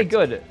 yeah, okay,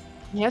 good.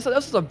 Yeah, so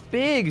this is a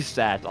big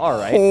stat. All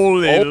right.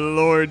 Holy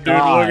Lord, dude!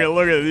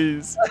 Look at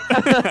these.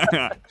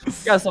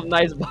 Got some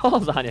nice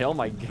balls on it. Oh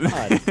my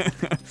god.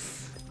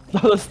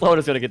 The slow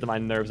is gonna get to my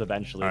nerves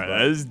eventually. All right,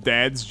 that is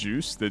Dad's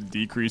Juice that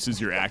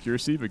decreases your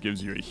accuracy but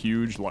gives you a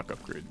huge luck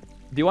upgrade.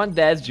 Do you want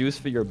Dad's Juice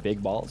for your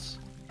big balls?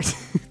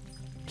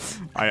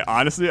 I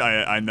honestly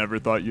never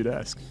thought you'd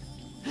ask.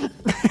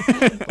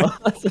 Well,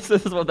 this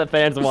is what the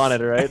fans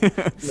wanted, right?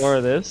 More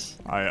of this.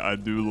 I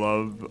do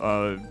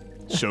love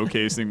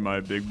showcasing my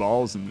big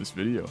balls in this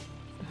video.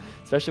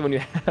 Especially when you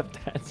have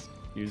Dad's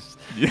Juice.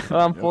 Yeah. Oh,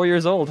 I'm 4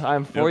 years old.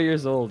 I'm 4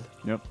 years old.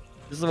 Yep.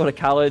 This is what a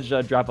college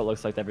dropout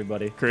looks like to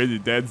everybody. Crazy.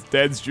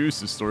 Dad's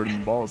Juice is stored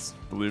in balls,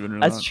 believe it or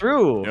not. That's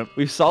true. Yep.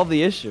 We've solved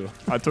the issue.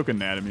 I took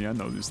anatomy. I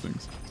know these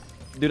things.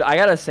 Dude, I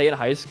gotta say, in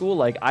high school,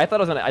 like, I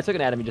thought I took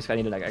anatomy just 'cause I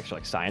needed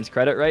extra science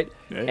credit, right?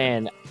 Yeah.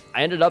 And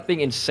I ended up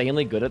being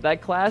insanely good at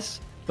that class,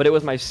 but it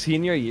was my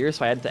senior year,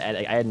 so I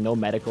had no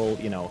medical,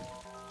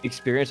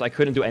 experience. So I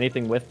couldn't do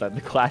anything with the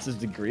class's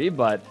degree,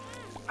 but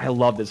I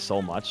loved it so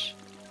much.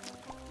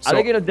 I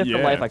think in a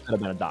different life, I could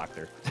have been a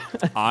doctor.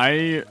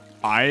 I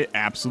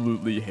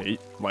absolutely hate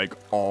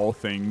all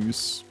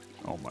things.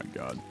 Oh my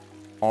god,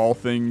 all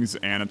things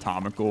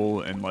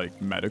anatomical and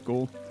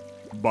medical.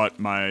 But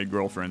my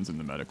girlfriend's in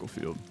the medical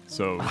field,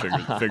 so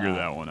figure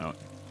that one out.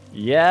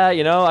 Yeah,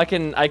 I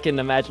can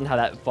imagine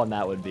how fun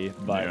that would be.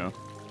 But yeah.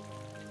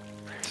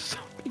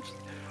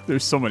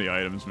 There's so many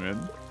items,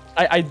 man.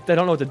 I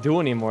don't know what to do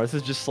anymore. This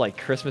is just like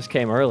Christmas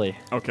came early.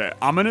 Okay,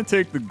 I'm gonna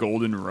take the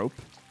golden rope.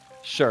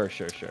 Sure.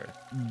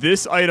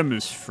 This item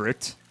is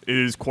fricked. It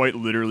is quite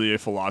literally a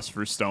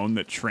Philosopher's Stone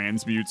that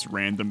transmutes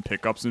random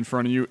pickups in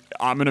front of you.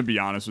 I'm gonna be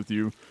honest with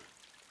you.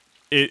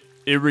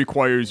 It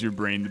requires your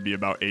brain to be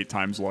about 8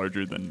 times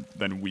larger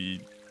than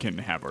we can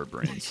have our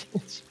brains.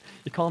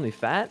 You calling me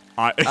fat?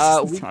 I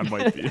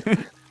might be.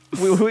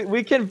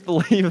 we can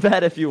believe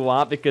that if you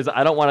want, because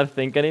I don't want to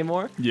think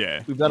anymore.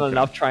 Yeah. We've done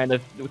enough trying to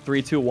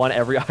 3, 2, 1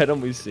 every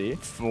item we see.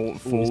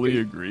 Fully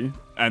agree.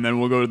 And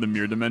then we'll go to the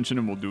mirror dimension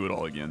and we'll do it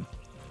all again.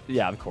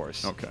 Yeah, of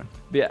course. Okay.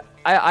 Yeah,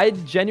 I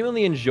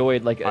genuinely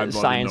enjoyed science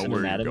and anatomy. I'd love to know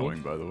where you're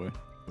going, by the way.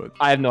 But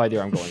I have no idea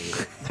where I'm going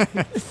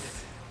either.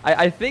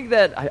 I think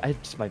that I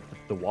just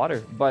the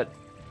water, but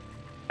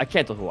I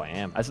can't tell who I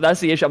am. So that's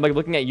the issue. I'm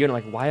looking at you and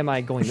I'm like, why am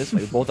I going this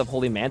way? We both have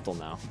Holy Mantle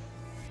now.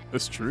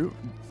 That's true.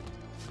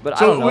 But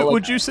so I don't know,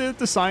 would you say that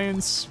the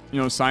science,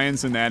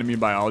 science, anatomy,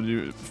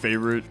 biology,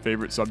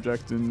 favorite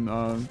subject in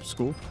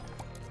school?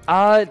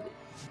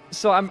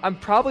 So I'm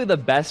probably the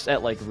best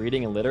at like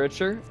reading and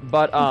literature,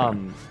 but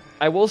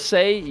I will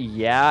say,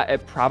 yeah,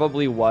 it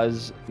probably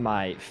was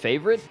my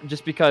favorite,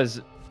 just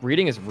because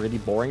reading is really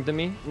boring to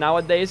me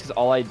nowadays, because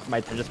my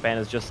attention span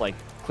is just like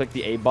click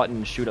the A button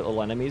and shoot at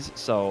little enemies.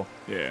 So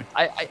yeah,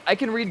 I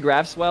can read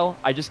graphs well.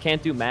 I just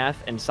can't do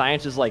math, and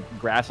science is like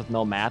graphs with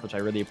no math, which I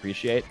really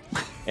appreciate.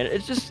 And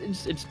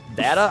it's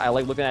data. I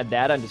like looking at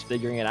data and just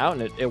figuring it out,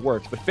 and it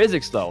works. But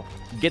physics, though,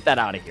 get that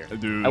out of here.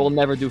 Dude, I will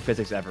never do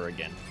physics ever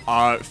again.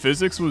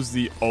 Physics was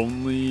the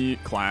only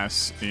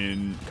class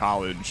in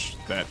college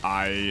that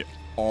I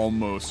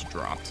almost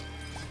dropped.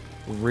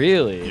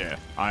 Really? Yeah.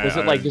 Was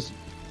it like just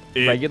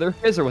regular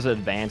phys, or was it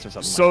advanced or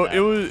something so like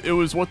that? it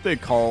was what they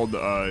called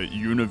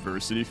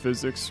university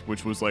physics,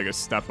 which was like a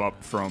step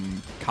up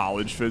from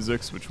college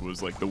physics, which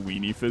was like the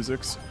weenie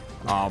physics.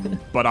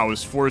 But I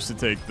was forced to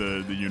take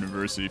the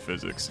university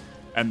physics,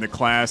 and the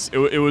class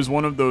it was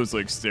one of those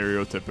like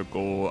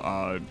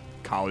stereotypical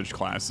college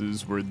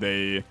classes where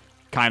they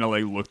kind of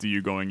like looked at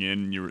you going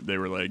in, and they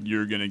were like,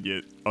 you're gonna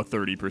get a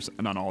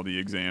 30% on all the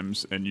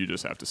exams, and you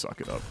just have to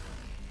suck it up.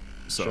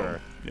 So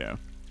Sure. yeah.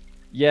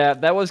 Yeah,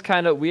 that was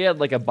kind of, we had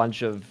like a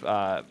bunch of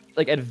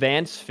like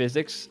advanced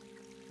physics.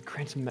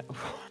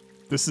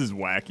 This is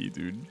wacky,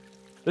 dude.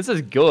 This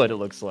is good, it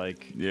looks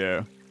like.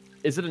 Yeah.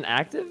 Is it an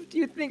active, do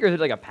you think, or is it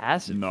like a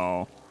passive?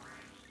 No.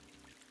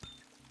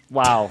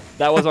 Wow,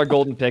 that was our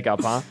golden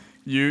pickup, huh?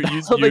 You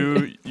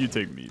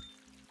take meat.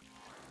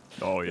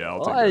 Oh yeah,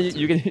 I'll take that too.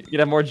 You can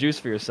have more juice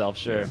for yourself,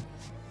 sure. Yeah.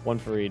 One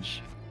for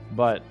each.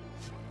 But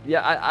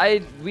yeah,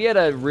 we had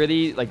a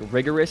really like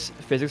rigorous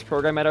physics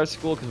program at our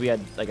school, because we had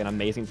like an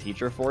amazing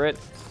teacher for it,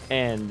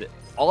 and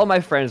all of my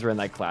friends were in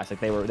that class. Like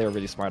they were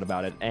really smart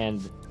about it,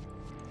 and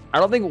I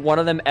don't think one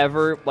of them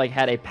ever like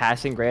had a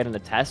passing grade on a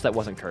test that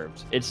wasn't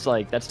curved. It's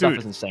like that stuff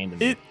is insane to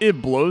me.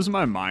 It blows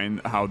my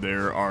mind how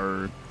there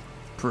are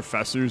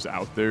professors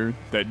out there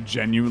that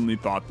genuinely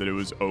thought that it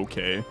was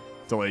okay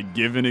to like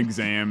give an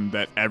exam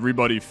that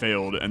everybody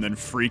failed and then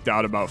freaked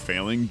out about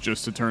failing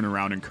just to turn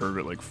around and curve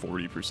it like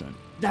 40%.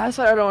 That's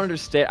what I don't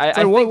understand. I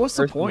think what's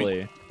the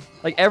point?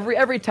 Like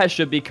every test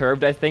should be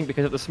curved, I think,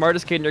 because if the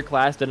smartest kid in your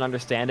class didn't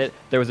understand it,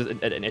 there was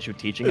an issue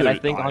teaching it, I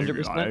think,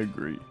 100%. I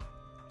agree.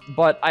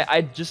 But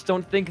I just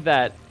don't think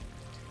that,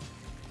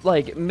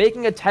 like,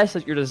 making a test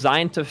that you're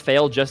designed to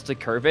fail just to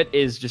curve it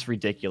is just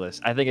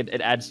ridiculous. I think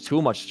it adds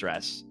too much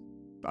stress.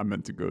 I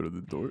meant to go to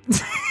the door.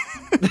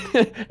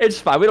 It's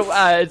fine. We don't.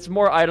 It's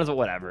more items, but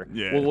whatever.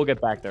 Yeah. We'll get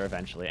back there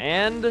eventually.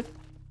 And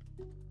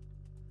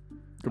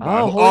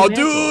goodbye. Oh,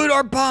 dude,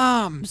 our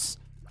bombs.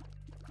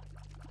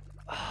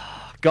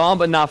 Gone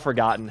but not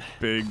forgotten.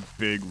 Big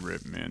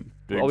rip, man.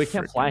 Oh, we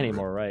can't fly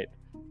anymore, right?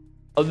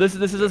 Oh, this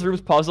is this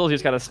room's puzzle. You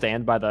just gotta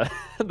stand by the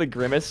the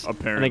grimace.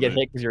 Apparently. And then get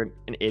hit because you're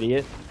an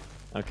idiot.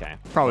 Okay.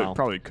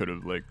 Probably could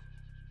have like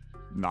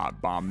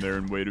not bombed there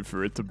and waited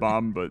for it to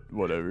bomb, but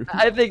whatever.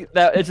 I think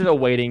that it's a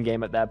waiting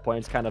game at that point.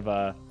 It's kind of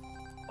a.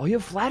 Oh, you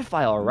have flat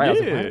file, right? I was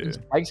like, why did these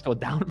spikes go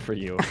down for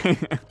you?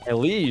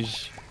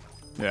 Elige.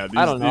 Yeah,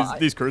 I don't know.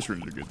 These curse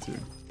rooms are good too.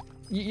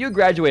 You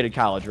graduated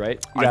college,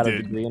 right? You got I did.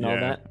 A degree and all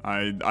that?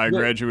 I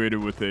graduated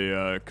with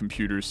a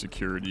computer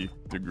security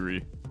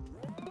degree.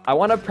 I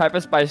want to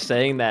preface by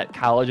saying that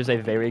college is a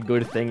very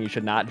good thing. You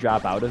should not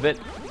drop out of it.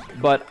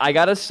 But I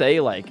gotta say,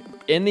 like,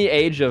 in the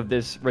age of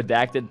this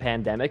redacted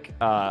pandemic,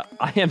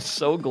 I am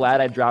so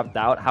glad I dropped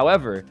out.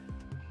 However,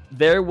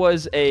 there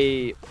was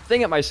a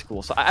thing at my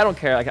school. So I don't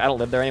care. Like, I don't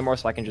live there anymore,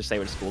 so I can just say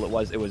what school it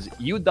was. It was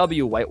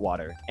UW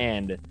Whitewater.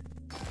 And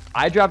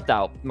I dropped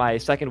out my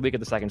second week of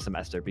the second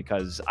semester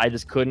because I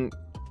just couldn't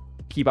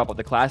keep up with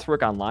the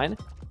classwork online.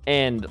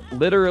 And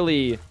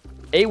literally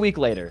a week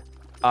later,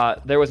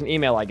 there was an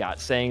email I got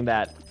saying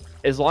that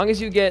as long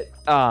as you get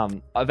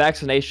a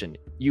vaccination,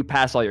 you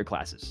pass all your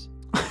classes.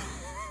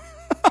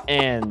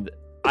 And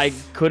I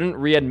couldn't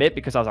readmit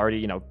because I was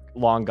already,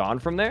 long gone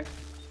from there.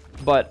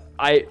 But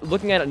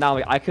looking at it now,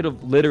 I could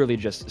have literally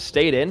just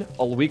stayed in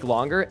a week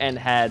longer and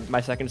had my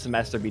second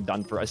semester be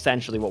done for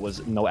essentially what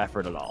was no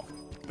effort at all.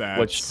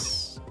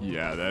 That's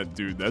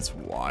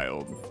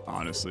wild,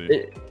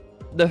 honestly.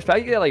 The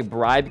fact you like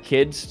bribe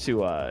kids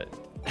to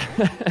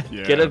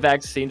get a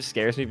vaccine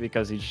scares me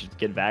because you should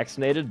get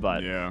vaccinated,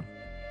 but yeah.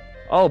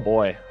 Oh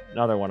boy,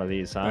 another one of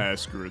these, huh? Yeah,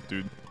 screw it,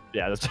 dude.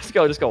 Yeah, just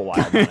go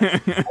wild.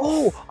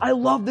 Oh, I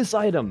love this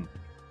item.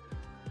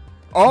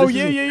 Oh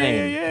yeah.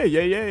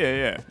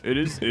 It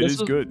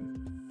is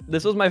good.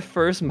 This was my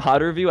first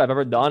mod review I've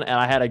ever done, and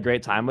I had a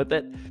great time with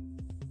it.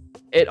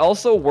 It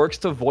also works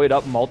to void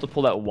up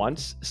multiple at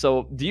once.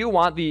 So, do you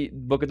want the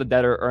Book of the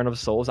Dead or Urn of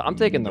Souls? I'm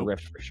taking the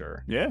Rift for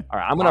sure. Yeah. All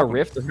right, I'm gonna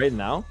Rift right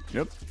now.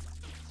 Yep.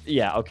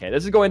 Yeah. Okay.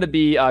 This is going to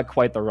be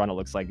quite the run. It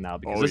looks like now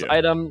because this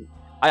item,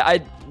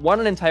 I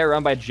won an entire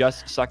run by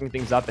just sucking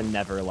things up and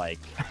never like.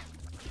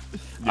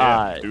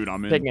 Dude,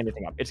 I'm in. Picking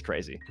anything up. It's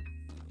crazy.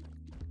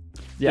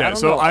 Yeah.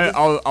 So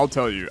I'll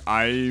tell you.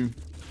 I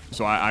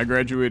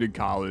graduated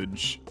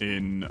college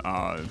in.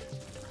 I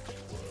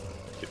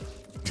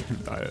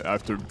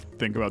have to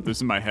think about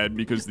this in my head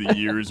because the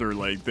years are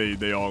like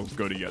they all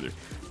go together.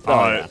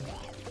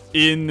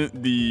 in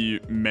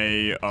the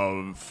May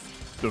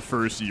of the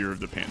first year of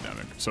the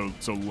pandemic. So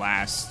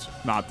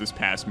not this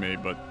past May,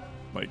 but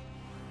like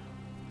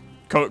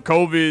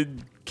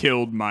COVID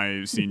killed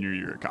my senior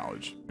year of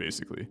college,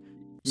 basically.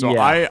 So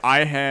yeah.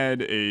 I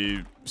had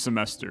a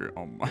semester.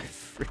 Oh my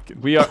freaking.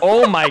 We are.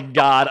 Oh my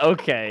God.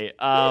 Okay.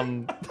 Oh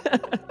my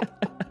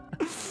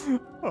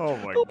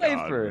God.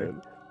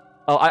 Man.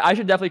 Oh, I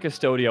should definitely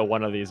custodio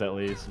one of these at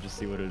least and just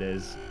see what it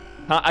is.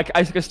 I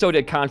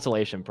custodied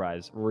consolation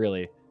prize.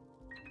 Really?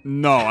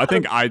 No, I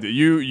think I did.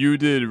 You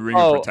did Ring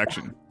of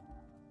Protection.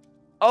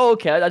 Oh,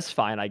 okay, that's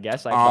fine, I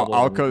guess.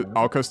 I'll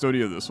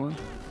custodio this one.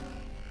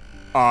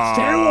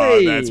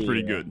 Stairway. That's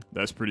pretty good.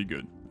 That's pretty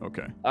good.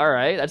 Okay. All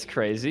right, that's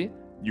crazy.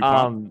 You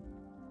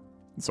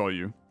it's all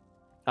you.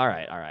 All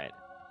right.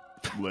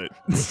 Lit.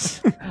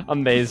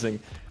 Amazing.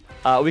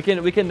 We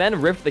can then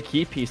rip the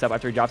key piece up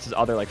after he drops his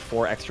other like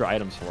 4 extra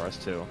items for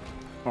us too.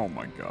 Oh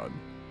my God.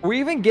 We're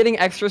even getting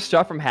extra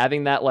stuff from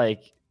having that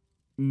like.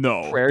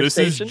 No, this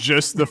station? Is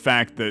just the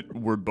fact that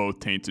we're both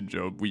Tainted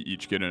Job. We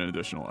each get an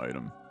additional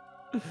item.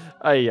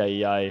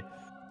 Ay.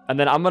 And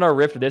then I'm gonna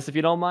rip this if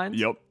you don't mind.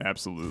 Yep,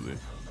 absolutely.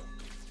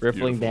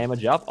 Rippling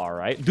damage up. All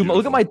right. Dude,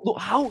 look at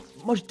how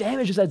much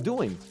damage is that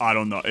doing? I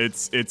don't know.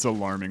 It's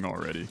alarming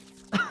already.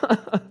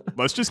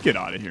 Let's just get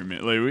out of here,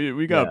 man. Like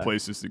we got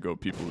places to go,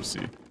 people to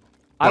see.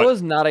 I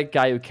was not a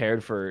guy who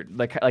cared for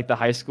like the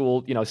high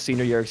school,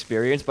 senior year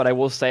experience, but I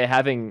will say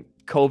having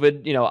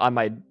COVID, on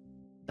my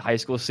high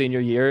school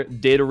senior year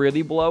did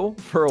really blow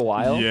for a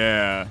while.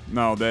 Yeah.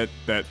 No, that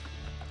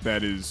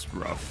is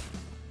rough.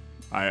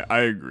 I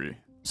agree.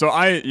 So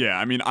I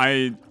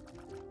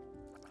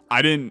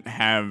didn't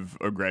have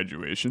a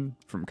graduation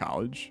from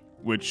college,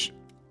 which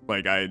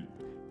like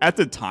at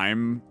the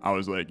time I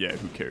was like, yeah,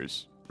 who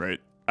cares, right?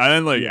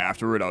 And then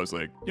afterward I was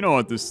like, you know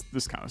what, this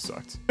kind of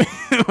sucked.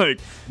 Like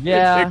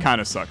it kind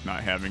of sucked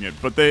not having it.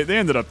 But they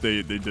ended up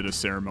they did a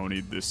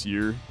ceremony this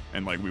year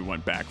and like we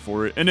went back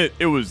for it and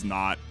it was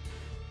not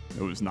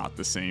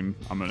the same,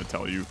 I'm gonna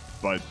tell you,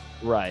 but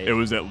it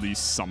was at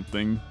least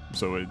something,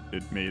 so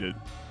it made it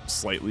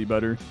slightly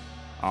better.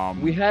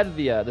 We had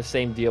the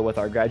same deal with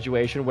our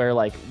graduation where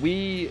like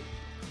I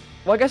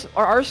guess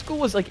our school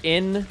was like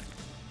in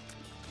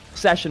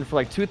session for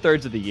like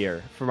 2/3 of the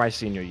year for my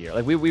senior year.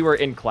 Like we were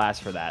in class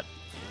for that.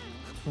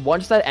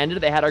 Once that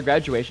ended, they had our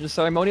graduation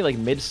ceremony like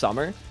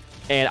midsummer,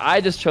 and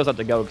I just chose not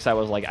to go because I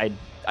was like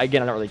I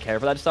don't really care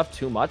for that stuff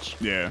too much.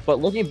 Yeah. But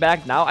looking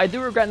back now, I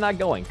do regret not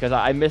going because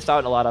I missed out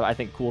on a lot of I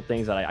think cool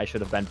things that I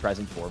should have been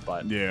present for.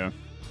 But yeah.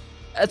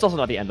 It's also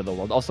not the end of the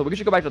world. Also, we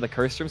should go back to the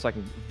curse room so I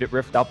can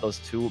rift up those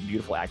 2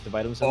 beautiful active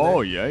items. Oh,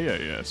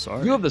 yeah.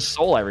 Sorry. You have the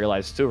soul, I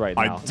realize, too, right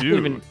now. I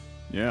do.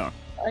 Yeah.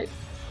 Oh,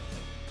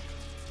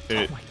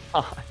 my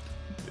God.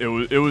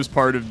 It was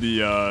part of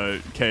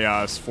the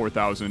Chaos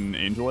 4,000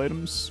 angel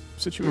items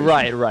situation.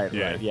 Right.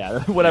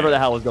 Yeah. Whatever the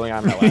hell was going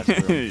on in that last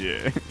room.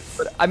 Yeah.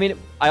 But, I mean,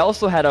 I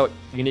also had a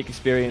unique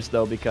experience,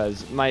 though,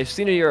 because my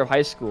senior year of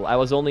high school, I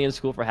was only in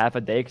school for half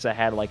a day because I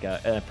had, like, an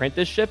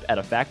apprenticeship at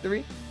a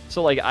factory.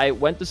 So, like, I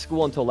went to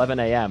school until 11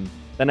 a.m.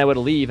 Then I would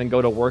leave and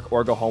go to work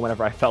or go home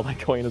whenever I felt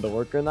like going to the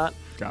work or not.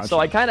 Gotcha. So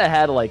I kind of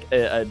had, like,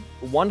 a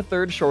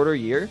 1/3 shorter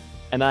year.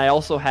 And I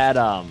also had,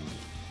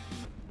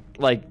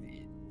 like,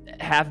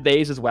 half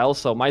days as well.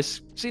 So my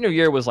senior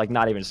year was, like,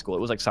 not even school.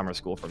 It was, like, summer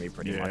school for me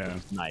pretty much. It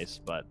was nice.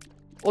 But,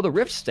 oh, the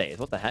rift stays.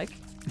 What the heck?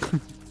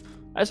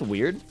 That's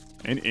weird.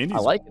 And I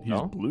like it, he's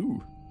though.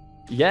 blue.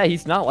 Yeah,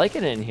 he's not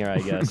liking it in here, I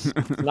guess.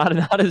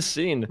 not his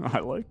scene. I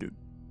like it.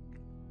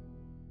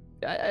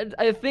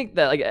 I think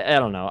that, like, I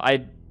don't know.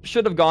 I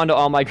should have gone to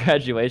all my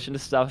graduation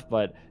stuff,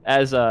 but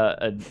as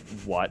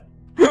what?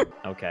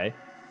 Okay.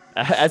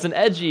 As an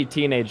edgy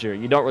teenager,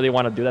 you don't really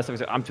want to do that stuff.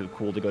 Like, I'm too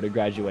cool to go to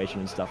graduation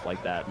and stuff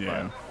like that.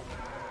 Yeah.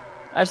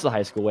 But that's the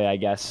high school way, I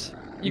guess.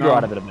 You grow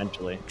out of it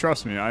eventually.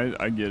 Trust me,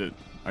 I get it.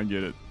 I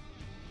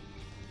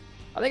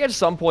think at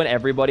some point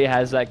everybody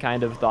has that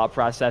kind of thought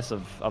process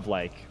of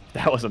like,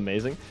 that was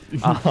amazing.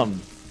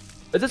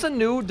 Is this a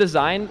new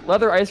design?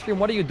 Leather ice cream,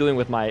 what are you doing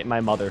with my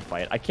mother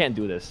fight? I can't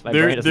do this.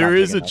 There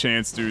is a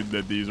chance, dude,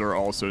 that these are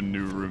also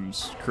new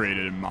rooms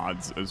created in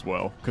mods as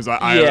well. Because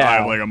I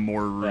have like a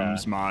more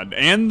rooms mod.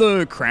 And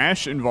the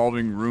crash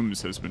involving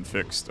rooms has been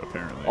fixed,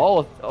 apparently.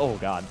 Oh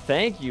God.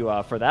 Thank you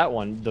for that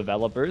one,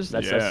 developers.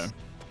 That's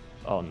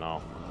oh,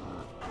 no.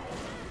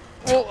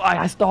 Oh,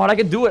 I thought I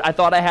could do it. I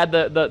thought I had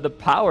the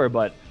power,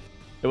 but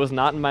it was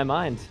not in my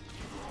mind.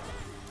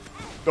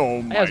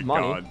 Oh, my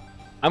God.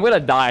 I'm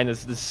gonna die in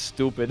this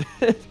stupid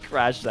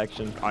crash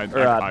section.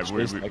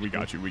 We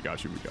got you.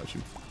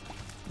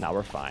 Nah,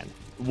 we're fine.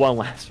 One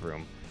last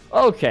room.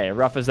 Okay,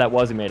 rough as that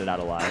was, he made it out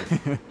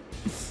alive.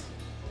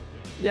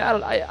 Yeah,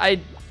 I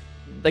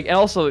like, and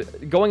also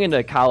going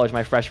into college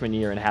my freshman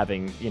year and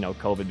having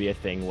COVID be a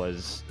thing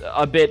was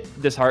a bit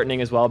disheartening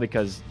as well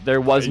because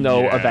there was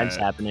no events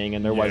happening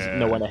and there was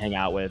no one to hang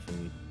out with.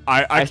 And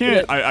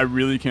I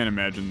really can't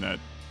imagine that.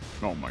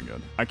 Oh my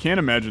God, I can't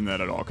imagine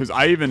that at all. Because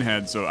I even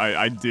had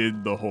I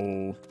did the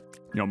whole,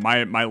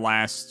 my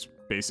last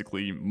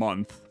basically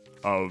month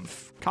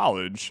of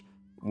college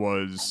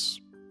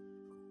was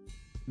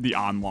the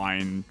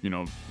online, you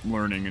know,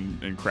 learning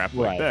and crap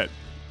like that.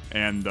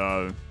 And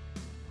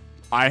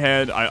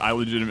I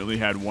legitimately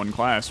had one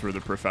class where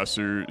the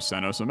professor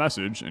sent us a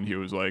message, and he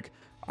was like,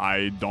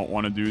 I don't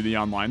want to do the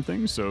online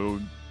thing, so,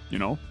 you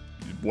know,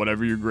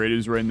 whatever your grade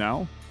is right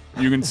now,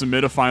 you can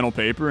submit a final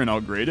paper and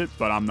I'll grade it,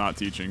 but I'm not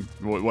teaching.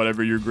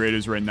 Whatever your grade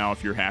is right now,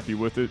 if you're happy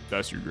with it,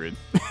 that's your grade.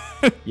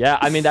 Yeah,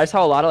 I mean, that's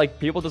how a lot of like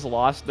people just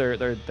lost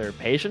their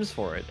patience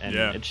for it, and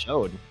it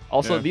showed.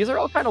 Also, these are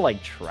all kind of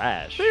like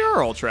trash. They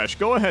are all trash.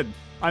 Go ahead.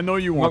 I know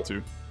you want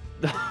to.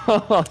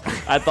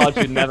 I thought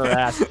you'd never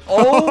ask.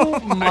 Oh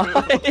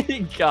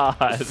my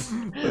god.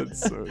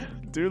 That's so...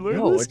 Dude, look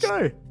at this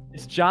guy.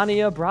 It's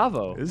Johnny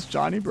Bravo. It's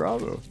Johnny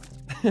Bravo.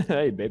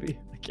 Hey, baby.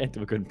 I can't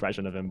do a good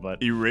impression of him,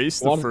 but... Erase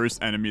the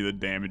first enemy that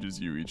damages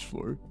you each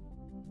floor.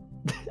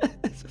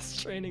 It's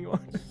a training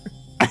order.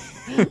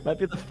 Might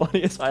be the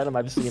funniest item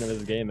I've seen in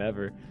this game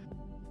ever.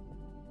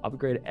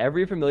 Upgrade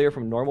every familiar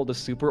from normal to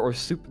super or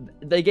super...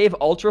 They gave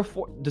ultra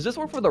for... Does this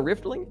work for the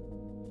Riftling?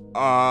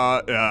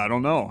 Yeah, I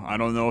don't know. I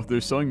don't know if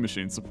there's sewing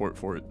machine support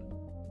for it.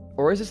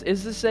 Or is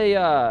this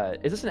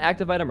an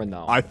active item or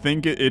no? I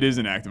think it is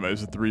an active item.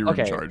 It's a 3-room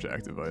charge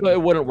active item. So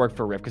it wouldn't work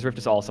for Rift because Rift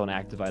is also an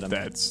active item.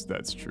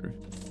 That's true.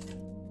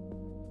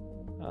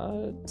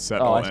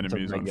 Set all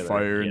enemies on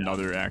fire.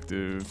 Another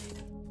active.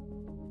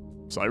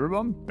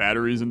 Cyberbomb?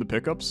 Batteries in the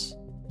pickups?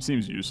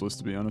 Seems useless,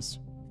 to be honest.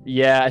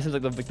 Yeah, it seems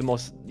like the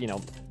most, you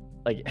know,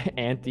 like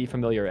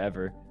anti-familiar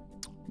ever.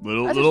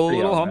 Little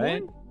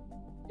humbling. Right?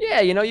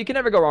 Yeah, you know, you can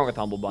never go wrong with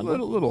Humble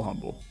Bundle. Little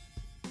humble.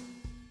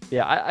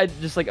 Yeah, I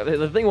just like,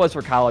 the thing was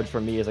for college for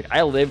me is like,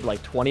 I lived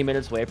like 20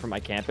 minutes away from my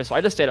campus, so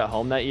I just stayed at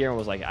home that year and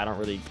was like, I don't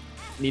really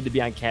need to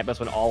be on campus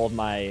when all of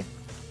my,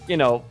 you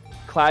know,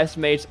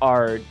 classmates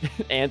are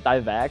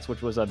anti-vax,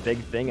 which was a big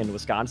thing in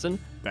Wisconsin.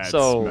 That's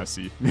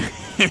messy.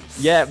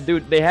 Yeah,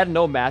 dude, they had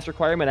no mask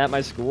requirement at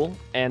my school,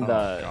 and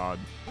God.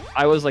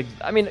 I was like,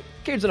 I mean,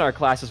 kids in our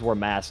classes wore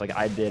masks like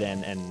I did,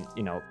 and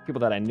you know, people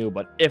that I knew,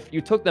 but if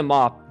you took them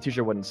off, the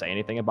teacher wouldn't say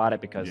anything about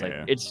it because like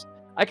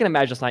I can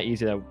imagine it's not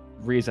easy to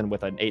reason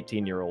with an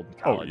 18-year-old in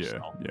college.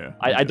 Yeah.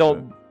 I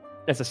don't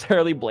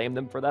necessarily blame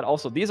them for that.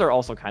 Also, these are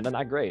also kind of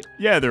not great.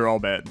 Yeah, they're all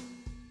bad.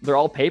 They're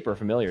all paper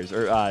familiars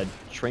or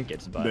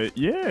trinkets, but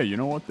yeah, you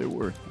know what they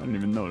were? I didn't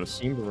even notice.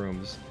 Themed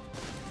rooms.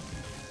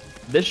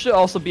 This should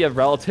also be a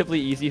relatively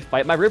easy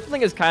fight. My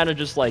Riftling is kind of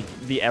just like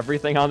the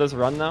everything on this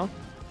run now.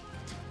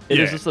 It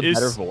is just a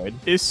better Void.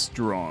 It's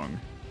strong.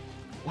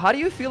 How do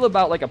you feel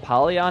about like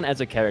Apollyon as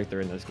a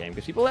character in this game?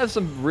 Because people have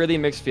some really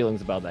mixed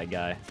feelings about that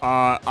guy.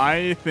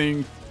 I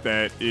think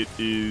that it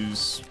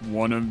is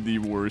one of the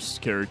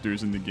worst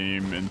characters in the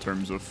game in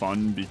terms of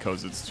fun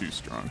because it's too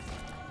strong.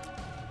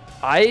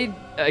 I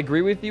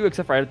agree with you,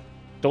 except for I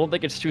don't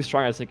think it's too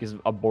strong. I think it's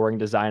a boring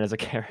design as a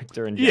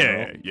character in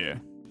general. Yeah.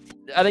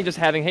 I think just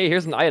having, hey,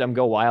 here's an item,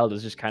 go wild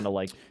is just kind of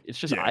like, it's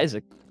just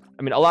Isaac.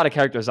 I mean, a lot of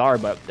characters are,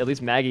 but at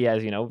least Maggie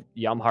has, you know,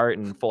 Yum Heart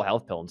and full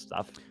health pill and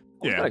stuff.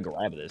 I'm gonna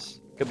grab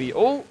this. Could be,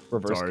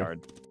 reverse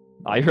card.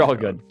 Oh, you're all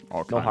good.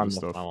 No harm,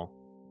 no foul.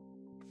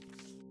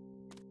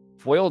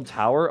 Foiled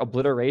Tower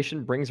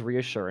Obliteration brings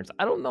reassurance.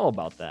 I don't know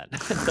about that.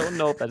 I don't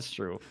know if that's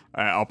true.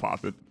 I'll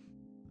pop it.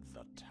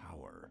 The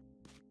tower.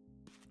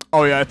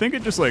 Oh yeah, I think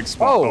it just like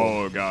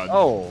oh god.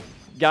 Oh,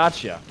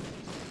 gotcha.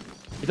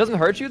 It doesn't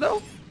hurt you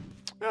though?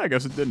 Yeah, I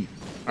guess it didn't.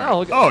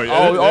 No,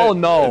 Oh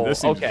no. This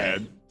seems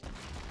bad.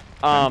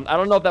 I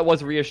don't know if that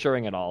was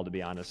reassuring at all, to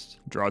be honest.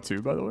 Draw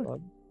 2, by the way.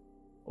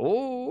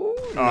 Oh,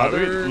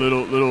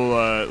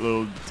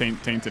 little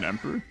tainted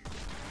emperor.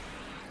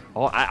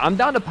 Oh, I'm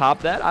down to pop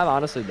that. I'm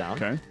honestly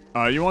down. Okay.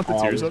 You want the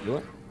tears up?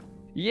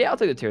 Yeah, I'll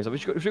take the tears up. We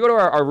should go to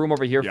our room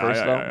over here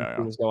first, though. Yeah.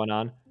 See what's going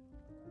on.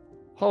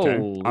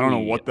 Holy. I don't know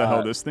what the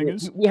hell this thing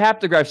is. We have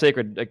to grab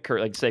sacred,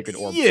 sacred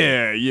orb.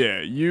 Yeah.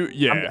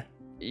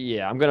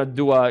 I'm gonna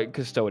do a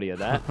custodia of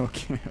that.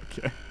 Okay.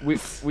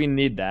 We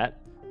need that.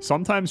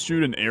 Sometimes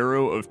shoot an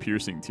arrow of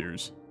piercing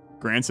tears.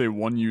 Grants a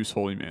 1-use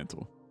holy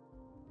mantle.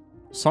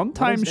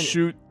 Sometimes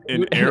shoot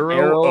an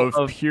arrow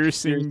of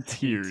piercing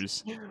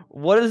tears.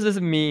 What does this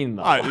mean,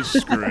 though?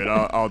 Screw it.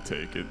 I'll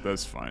take it.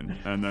 That's fine.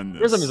 And then this.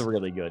 Prism is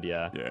really good,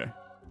 yeah. Yeah.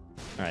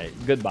 All right.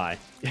 Goodbye.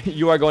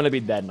 You are going to be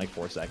dead in like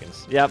 4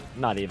 seconds. Yep.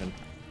 Not even.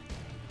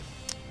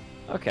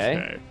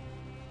 Okay.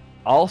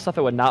 All stuff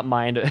I would not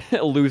mind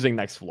losing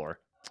next floor.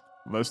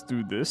 Let's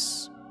do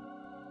this.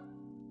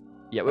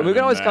 Yeah, we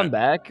can always come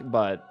back,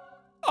 but...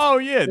 Oh,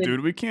 yeah, dude,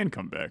 we can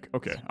come back.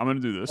 Okay, I'm going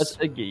to do this.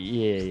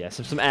 Yeah.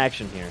 Some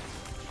action here.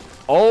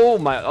 Oh,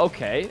 my...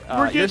 Okay.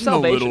 We're getting a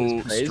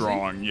little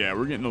strong. Yeah,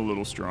 we're getting a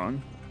little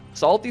strong.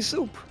 Salty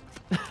soup.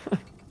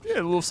 Yeah,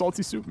 a little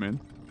salty soup, man.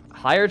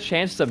 Higher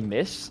chance to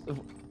miss?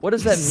 What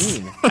does that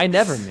mean? I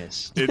never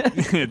miss.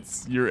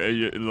 It's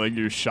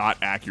your shot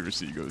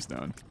accuracy goes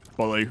down.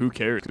 But, like, who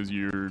cares? Because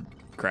you're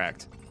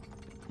cracked.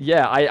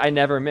 Yeah, I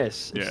never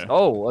miss. Yeah.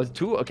 Oh,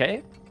 2,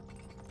 okay.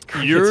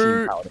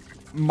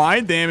 My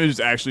damage is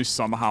actually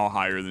somehow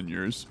higher than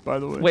yours, by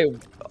the way. Wait,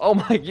 oh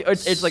my,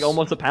 it's like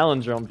almost a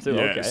palindrome too.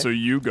 Yeah, okay. So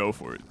you go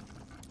for it.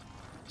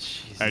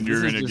 Jesus, and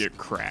you're gonna get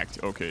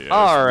cracked. Okay. Yeah,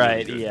 all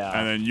right. Yeah.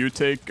 And then you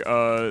take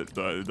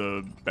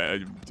the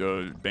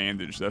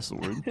bandage. That's the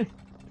word.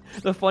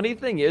 The funny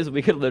thing is,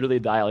 we could literally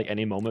die like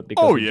any moment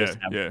because we just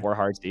have 4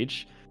 hearts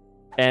each.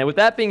 And with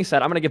that being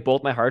said, I'm gonna get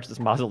both my hearts. This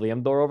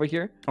mausoleum door over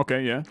here.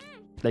 Okay. Yeah.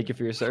 Thank you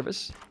for your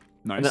service.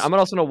 Nice. And then I'm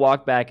also gonna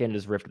walk back and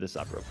just rip this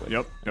up real quick.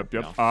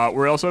 Yep.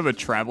 We also have a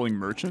traveling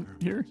merchant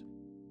here.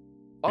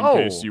 In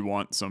case you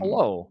want some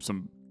wares.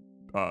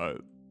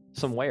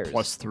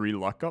 +3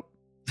 luck up.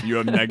 You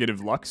have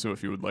negative luck, so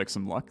if you would like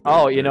some luck.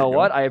 You know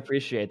what? I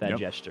appreciate that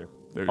gesture.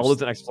 I'll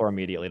lose an explore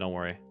immediately. Don't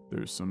worry.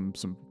 There's some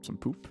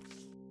poop,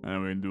 and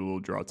then we can do a little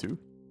draw 2,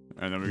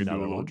 and then we can do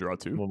a little draw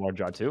 2. One more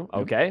draw 2.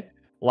 Okay.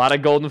 A lot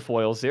of golden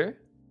foils here.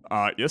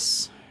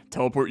 Yes.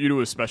 Teleport you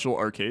to a special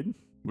arcade.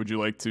 Would you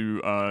like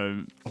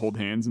to hold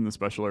hands in the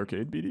special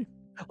arcade, BD?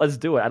 Let's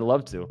do it. I'd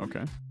love to.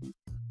 Okay.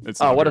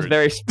 What is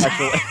very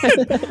special.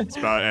 It's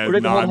about as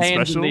We're going to hold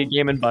hands in non-special. the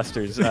Game &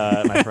 Busters,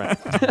 my friend.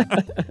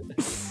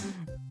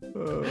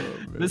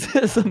 This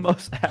is the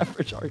most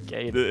average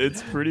arcade.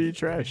 It's pretty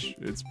trash.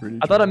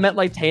 I thought it meant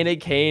like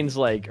Tainted Cane's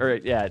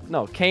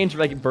Cane's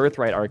like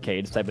birthright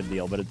arcades type of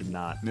deal, but it did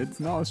not.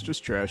 It's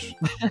just trash.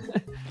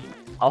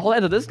 I'll hold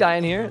hands with this guy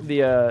in here,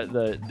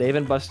 the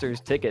Dave & Buster's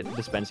ticket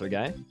dispenser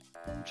guy.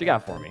 What you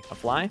got for me? A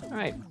fly? All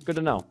right, good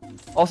to know.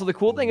 Also, the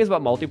cool thing is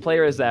about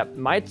multiplayer is that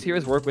my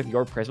tiers work with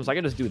your prism, so I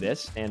can just do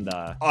this and.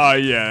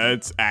 Yeah,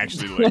 it's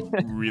actually like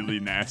really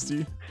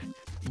nasty.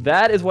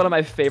 That is one of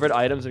my favorite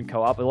items in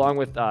co-op, along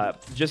with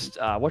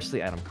what's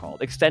the item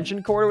called?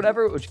 Extension cord or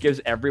whatever, which gives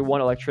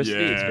everyone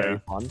electricity. It's very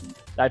fun.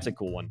 That's a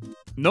cool one.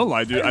 No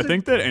lie, dude. I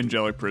think that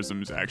Angelic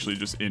Prism is actually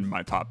just in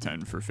my top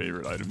 10 for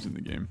favorite items in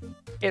the game.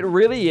 It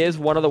really is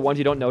one of the ones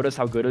you don't notice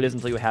how good it is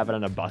until you have it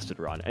on a busted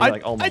run. And you're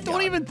like, oh my God. I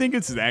don't even think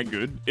it's that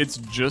good. It's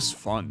just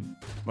fun.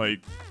 Like,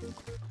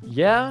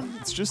 yeah,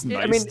 it's just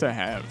nice to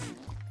have.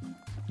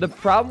 The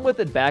problem with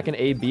it back in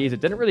AB is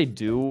it didn't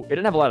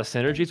have a lot of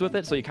synergies with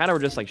it, so you kind of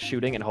were just like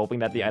shooting and hoping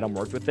that the item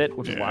worked with it,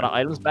 which is a lot of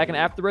items back in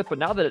Afterbirth, but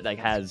now that it like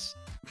has,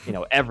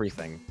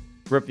 everything.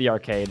 Rip the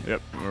arcade.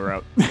 Yep, we're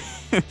out.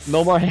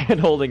 No more hand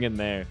holding in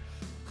there.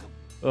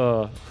 We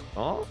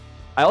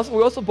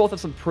also both have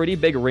some pretty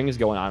big rings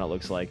going on, it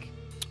looks like.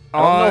 I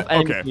don't know if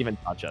anyone can even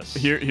touch us.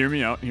 Hear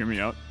me out.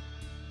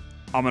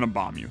 I'm gonna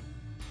bomb you.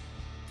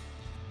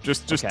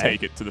 Just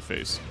take it to the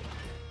face.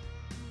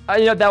 That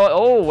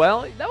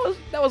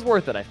was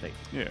worth it, I think.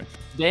 Yeah.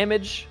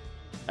 Damage,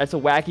 that's a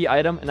wacky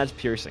item, and that's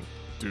piercing.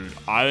 Dude,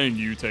 I think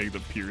you take the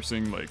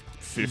piercing like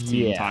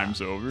 15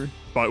 times over.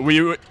 But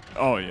we would.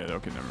 Oh yeah,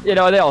 okay, never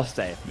mind. They all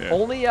stay. Yeah.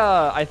 Only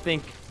I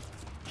think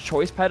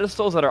choice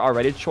pedestals that are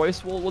already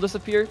choice will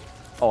disappear.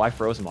 Oh, I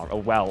froze him. Oh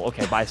well,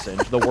 okay, bye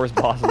Singe. The worst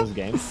boss in this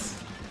game.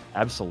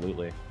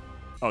 Absolutely.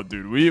 Oh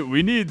dude,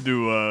 we need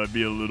to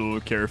be a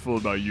little careful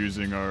about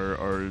using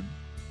our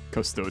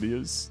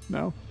custodians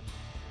now.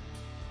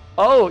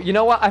 Oh, you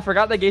know what? I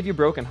forgot they gave you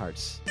broken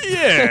hearts.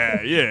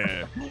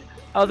 Yeah.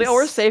 I was like,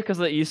 we're safe because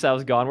the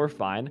E-Cell's gone. We're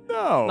fine.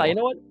 No, you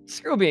know what?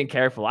 Screw being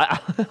careful. I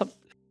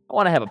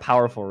want to have a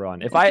powerful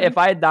run. If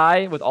I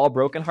die with all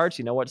broken hearts,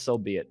 you know what? So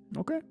be it.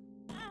 Okay.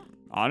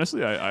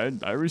 Honestly,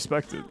 I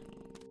respect it.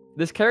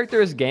 This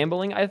character is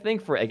gambling, I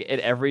think, in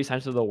every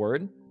sense of the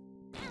word.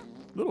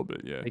 A little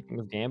bit, yeah. Speaking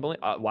of gambling,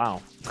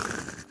 wow.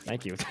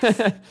 Thank you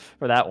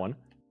for that one.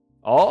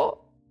 Oh,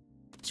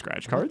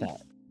 scratch card.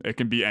 It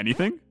can be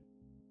anything.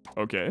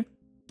 Okay.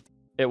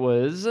 It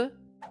was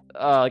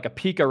like a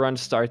Pika run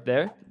start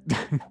there.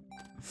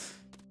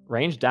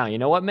 Range down. You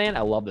know what, man?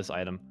 I love this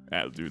item.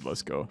 Yeah, dude,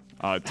 let's go.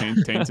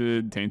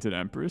 Tainted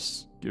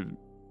Empress.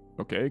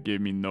 Gave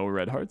me no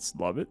red hearts.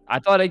 Love it. I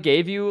thought it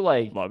gave you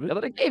Love it. I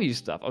thought it gave you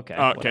stuff. Okay.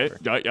 Okay.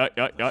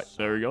 Yeah.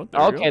 There we go.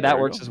 Okay, that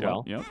works as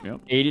well. Yep.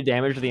 80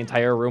 damage to the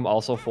entire room.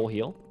 Also full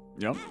heal.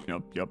 Yep.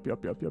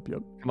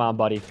 Come on,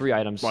 buddy. 3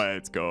 items.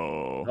 Let's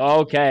go.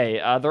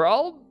 Okay. They're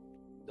all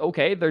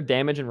okay. They're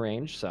damage and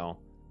range. So.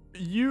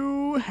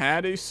 You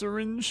had a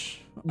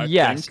syringe.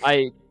 Yes,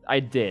 I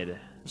did.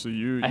 So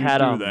you had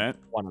do that.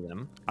 One of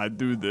them. I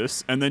do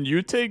this, and then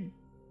you take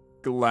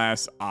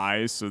glass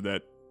eyes so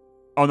that.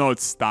 Oh no,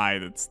 it's Sty.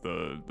 That's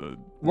the.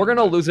 We're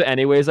gonna lose it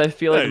anyways. I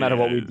feel like no matter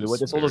what we do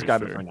with this, we'll just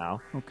grab it for now.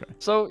 Okay.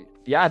 So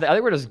yeah, I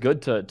think we're just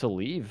good to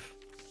leave.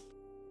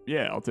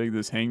 Yeah, I'll take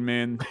this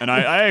Hangman, and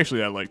I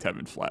liked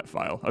having Flat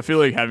File. I feel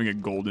like having a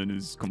golden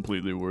is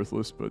completely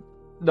worthless, but.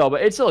 No,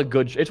 but it's still a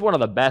good. It's one of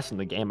the best in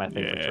the game, I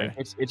think. Yeah.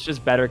 It's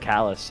just better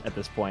Callus at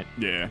this point.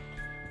 Yeah.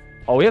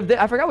 Oh, we have.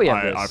 I forgot we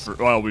have this.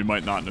 Well, we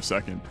might not in a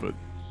second, but.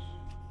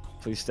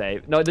 Please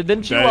stay. No,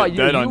 didn't you?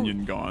 That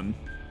onion gone.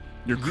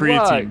 Your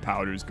creatine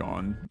powder's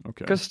gone.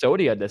 Okay.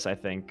 Custodia this, I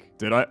think.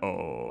 Did I?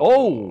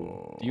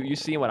 Oh. You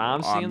seeing what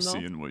I'm seeing? I'm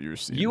seeing what you're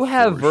seeing. You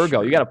have Virgo.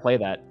 Sure. You gotta play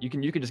that. You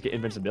can just get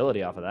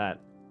invincibility off of that.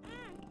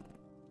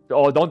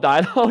 Oh, don't die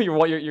though.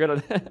 You're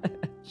gonna.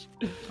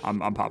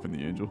 I'm popping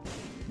the angel.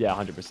 Yeah,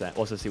 100%.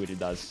 Let's just see what he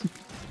does.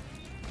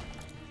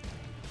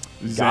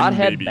 Zen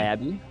Godhead baby.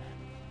 Babby.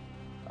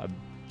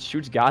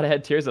 Shoots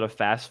Godhead tears at a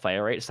fast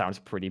fire rate. Sounds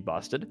pretty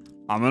busted.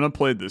 I'm gonna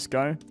play this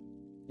guy.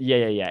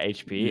 Yeah.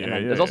 HP. Yeah, And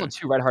then there's also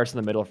 2 red hearts in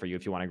the middle for you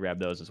if you want to grab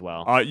those as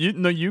well.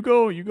 You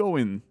go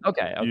in.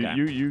 Okay.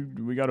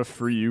 We gotta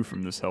free you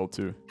from this hell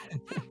too.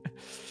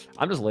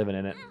 I'm just living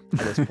in it at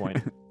this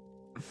point.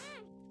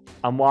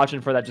 I'm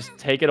watching for that. Just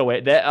take it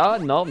away.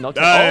 No. Oh, hey,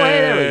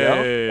 there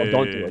we go. Oh,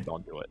 don't do it.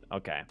 Don't do it.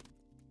 Okay.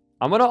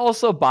 I'm gonna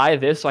also buy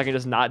this so I can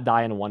just not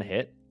die in one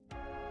hit.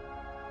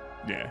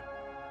 Yeah.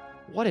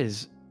 What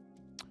is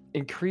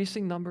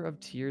increasing number of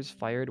tears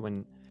fired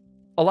when?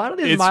 A lot of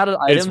these modded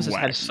items just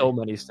have so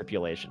many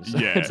stipulations.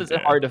 Yeah, it's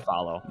hard to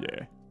follow.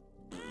 Yeah.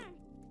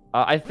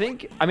 I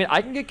mean,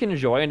 I can get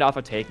conjoined off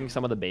of taking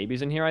some of the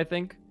babies in here, I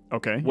think.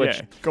 Okay, which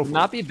yeah, go for would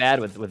not be bad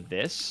with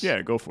this.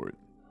 Yeah, go for it.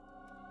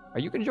 Are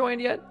you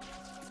conjoined yet?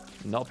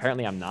 No,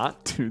 apparently I'm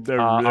not. Dude,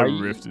 that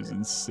rift is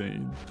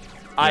insane.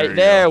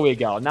 There we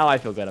go. Now I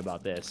feel good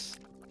about this.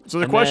 So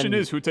the question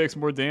is, who takes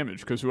more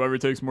damage? Because whoever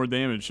takes more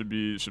damage should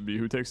be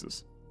who takes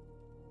this.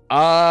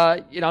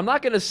 I'm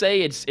not gonna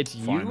say it's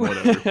Fine, you.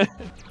 Whatever.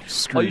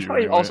 Screw you.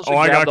 Anyway.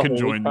 I got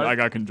conjoined. I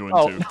got conjoined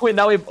too. Wait,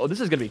 now this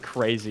is gonna be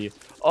crazy.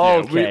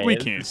 Okay. Yeah, we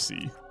can't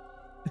see.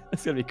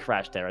 It's gonna be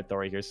crash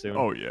territory here soon.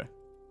 Oh yeah.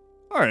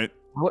 All right.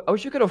 I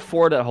wish you could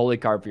afford a holy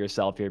card for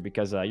yourself here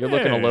because you're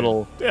looking a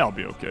little. Yeah, I'll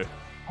be okay.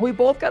 We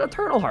both got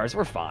eternal hearts.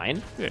 We're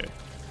fine. Yeah.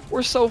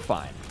 We're so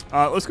fine.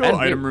 Let's go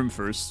item room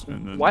first.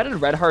 And then... Why did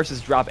red hearts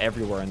just drop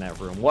everywhere in that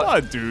room?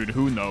 What? Dude,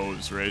 who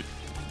knows, right?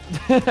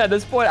 At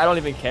this point, I don't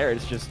even care.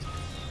 It's just,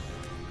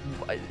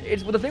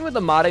 the thing with the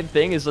modded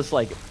thing is just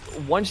like,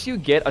 once you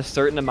get a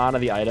certain amount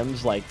of the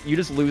items, like you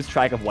just lose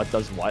track of what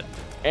does what,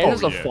 and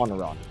it's a fun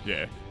run.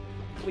 Yeah.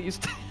 Please.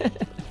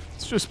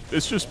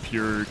 it's just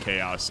pure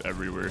chaos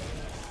everywhere.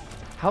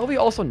 How have we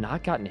also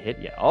not gotten hit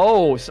yet?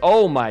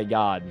 Oh my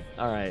God!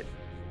 All right.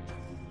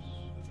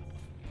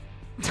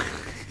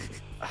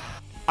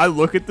 I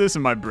look at this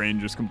and my brain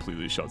just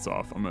completely shuts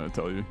off. I'm gonna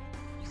tell you.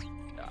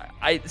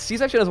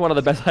 C-section is one of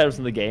the best items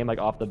in the game, like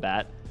off the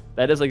bat.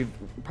 That is like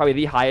probably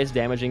the highest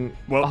damaging.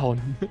 Well,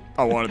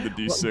 I wanted the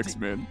D6,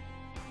 man.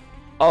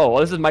 Oh,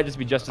 well, might just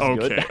be just as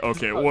good.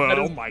 Okay. Well,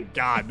 oh my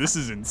God, this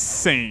is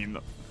insane.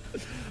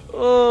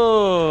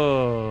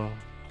 Oh.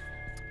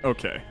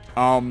 Okay.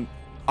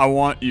 I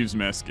want Eve's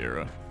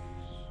mascara.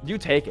 You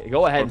take it.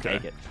 Go ahead and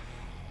take it.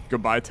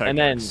 Goodbye, Tech. And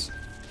then.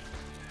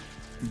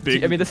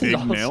 Big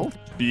nail.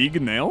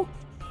 Big nail.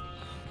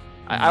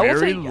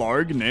 Very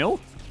large nail.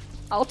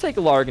 I'll take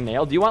larg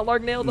nail. Do you want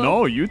larg nail though?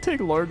 No, you take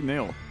larg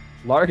nail.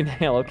 Larg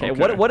nail. Okay.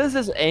 What is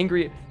this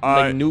angry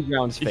like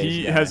Newgrounds face?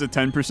 He has a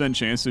 10%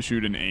 chance to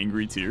shoot an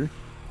angry tear.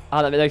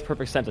 Oh, that makes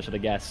perfect sense. I should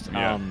have guessed.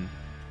 Yeah.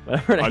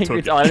 Whatever.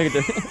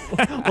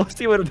 We'll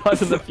see what it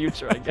does in the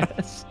future, I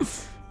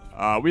guess.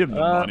 We have no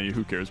money.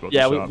 Who cares about the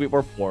shop? Yeah,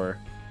 we're poor.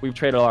 We've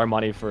traded all our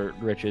money for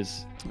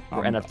riches.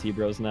 We're NFT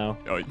bros now.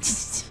 Oh,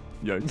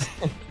 yikes.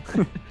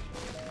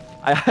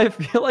 I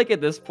feel like at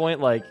this point,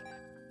 like,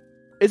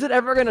 is it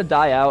ever gonna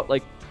die out?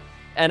 Like,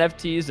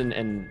 NFTs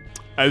and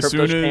as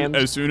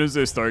soon as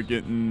they start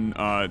getting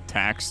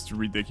taxed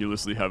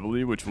ridiculously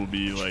heavily, which will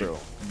be like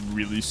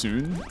really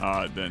soon,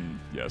 then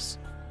yes.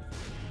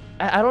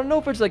 I don't know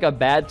if it's like a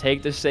bad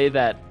take to say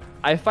that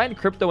I find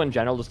crypto in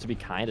general just to be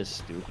kind of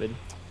stupid,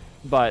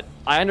 but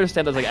I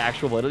understand there's like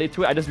actual validity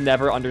to it. I just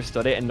never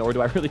understood it, and nor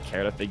do I really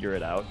care to figure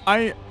it out.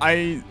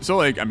 So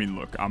like, I mean,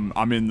 look,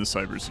 I'm in the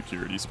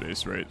cybersecurity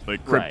space, right?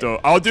 Like crypto.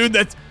 Right. Oh, dude,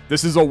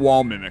 this is a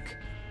wall mimic.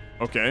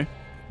 Okay,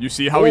 you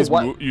see how he's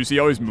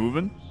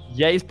moving?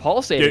 Yeah, he's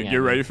pulsating. Get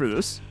ready for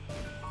this.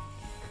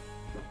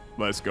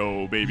 Let's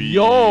go, baby.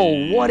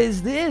 Yo, what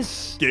is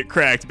this? Get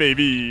cracked,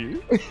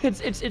 baby.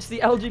 it's the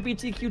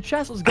LGBTQ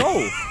chess. Let's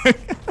go.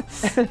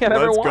 Let's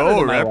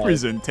go.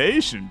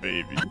 Representation,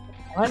 baby.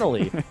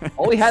 Finally.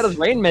 All we had was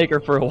Rainmaker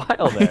for a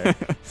while there.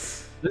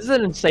 This is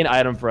an insane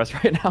item for us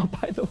right now,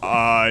 by the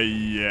way.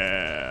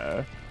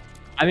 Yeah.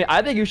 I mean,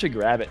 I think you should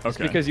grab it just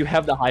because you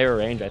have the higher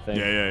range, I think.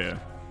 Yeah.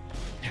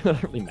 It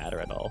doesn't really matter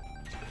at all.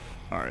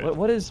 All right.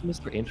 What is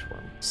Mr.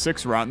 Inchworm?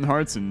 6 rotten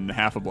hearts and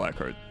half a black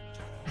heart.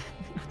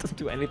 It doesn't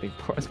do anything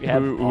for us. We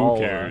have who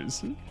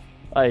cares?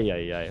 But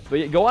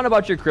go on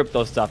about your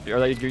crypto stuff or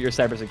like your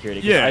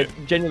cybersecurity. Yeah. I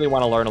genuinely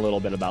want to learn a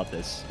little bit about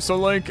this. So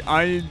like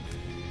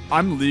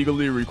I'm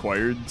legally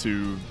required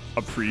to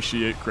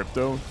appreciate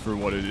crypto for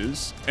what it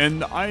is,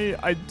 and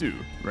I do,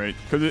 right?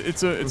 Because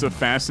it's a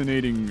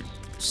fascinating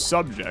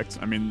subject.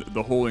 I mean,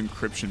 the whole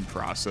encryption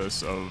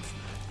process of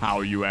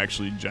how you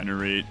actually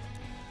generate,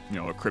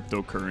 a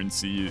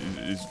cryptocurrency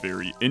is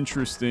very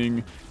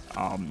interesting,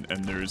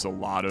 and there's a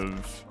lot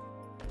of,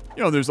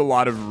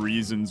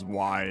 reasons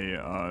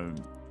why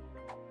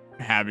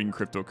having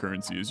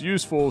cryptocurrency is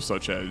useful,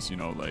 such as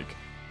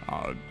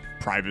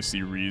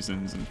privacy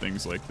reasons and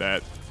things like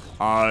that.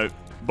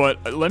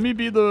 But let me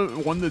be the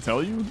one to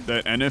tell you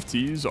that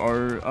NFTs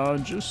are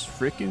just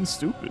freaking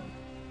stupid.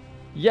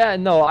 Yeah,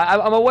 no,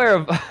 I'm aware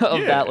of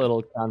that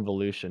little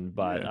convolution,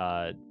 but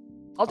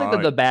I'll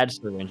take the bad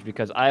syringe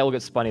because I will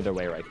get spun either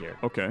way right here.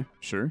 Okay,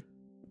 sure.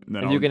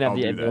 And you can have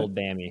the little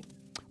dammy.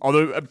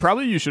 Although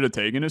probably you should have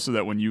taken it so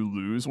that when you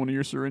lose one of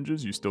your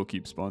syringes, you still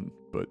keep spun.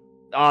 But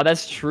Oh,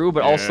 that's true,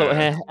 but also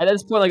at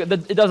this point, like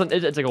it doesn't.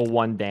 It's like a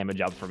 1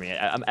 damage up for me.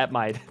 I'm at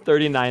my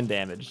 39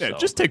 damage. Yeah, so.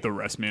 just take the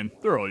rest, man.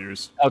 They're all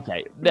yours.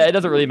 Okay, it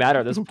doesn't really matter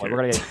at this point. We're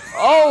gonna get.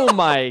 Oh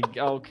my.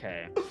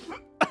 Okay.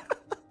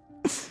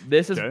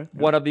 This is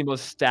one of the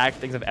most stacked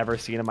things I've ever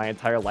seen in my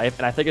entire life,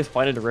 and I think it's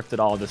fun to rift it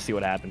all and just see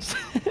what happens.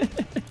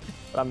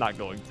 But I'm not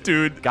going to.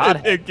 Dude,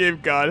 it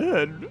gave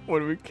Godhead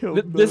when we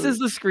killed This is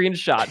the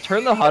screenshot.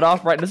 Turn the HUD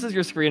off, right? This is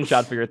your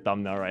screenshot for your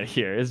thumbnail right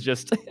here. It's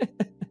just...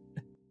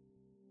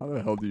 How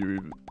the hell do you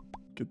even...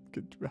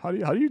 How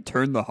do you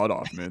turn the HUD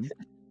off, man?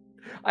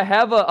 I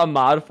have a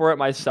mod for it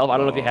myself. I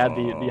don't know if you had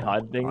the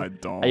HUD thing. I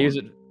don't. I use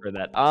it for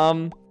that.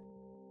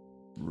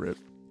 Rip.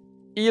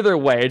 Either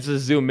way, it's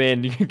just zoom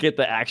in. You can get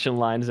the action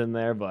lines in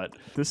there, but...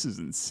 This is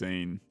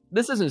insane.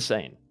 This is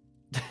insane.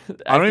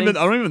 I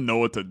don't even know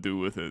what to do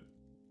with it.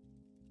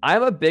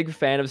 I'm a big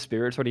fan of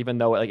Spirit Sword, even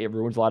though it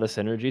ruins a lot of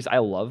synergies. I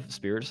love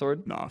Spirit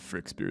Sword. Nah,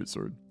 frick Spirit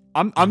Sword.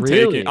 I'm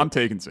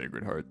taking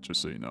Sacred Heart,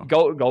 just so you know.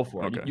 Go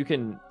for it. Okay. You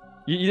can.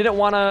 You didn't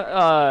want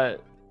to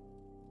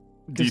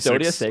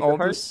Custodia Sacred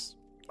Heart?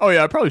 Oh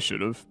yeah, I probably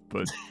should have,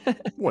 but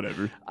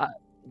whatever.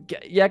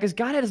 Yeah, because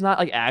Godhead is not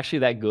like actually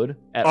that good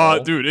at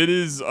all. Dude, it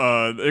is.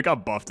 It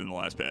got buffed in the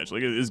last patch.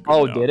 Like it is good.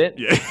 Oh, now. did it?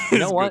 Yeah. You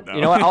know what?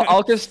 You know what?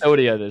 I'll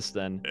Custodia this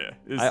then.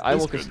 Yeah. I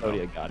will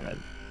Custodia Godhead.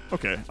 Yeah.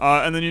 Okay.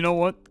 And then you know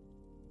what?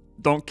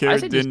 Don't care.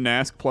 Didn't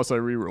ask. Plus, I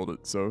rerolled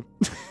it. So.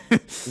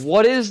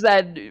 What is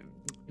that?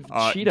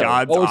 Cheeto.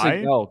 God's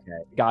Eye. Okay,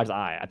 God's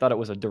Eye. I thought it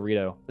was a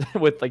Dorito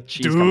with like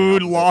cheese.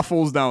 Dude,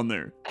 Lawful's down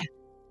there.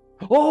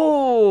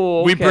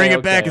 Oh, we bring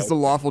it back. It's the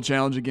Lawful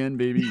challenge again,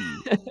 baby.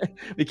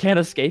 We can't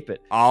escape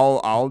it. I'll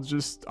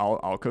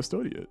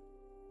Custodia it.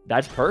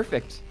 That's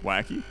perfect.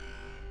 Wacky.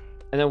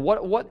 And then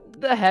what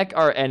the heck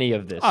are any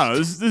of this? I don't know.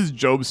 This is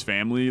Job's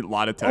family. A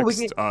lot of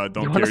text.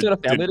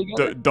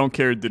 Don't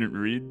care. Didn't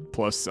read.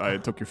 Plus, I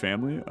took your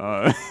family.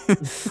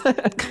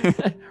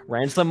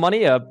 Ran some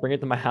money up. Bring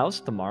it to my house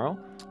tomorrow.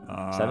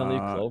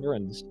 7-leaf clover,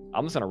 and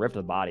I'm just gonna rip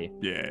the body.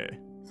 Yeah.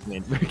 I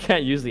mean, we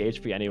can't use the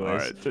HP anyways. All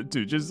right,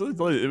 dude. Just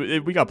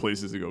we got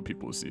places to go.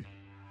 People will see.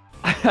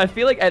 I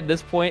feel like at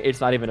this point, it's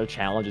not even a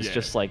challenge. It's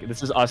just like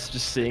this is us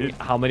just seeing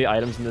how many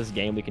items in this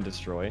game we can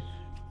destroy. Am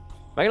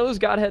I gonna lose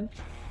Godhead?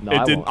 No,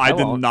 I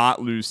did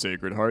not lose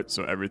Sacred Heart,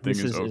 so everything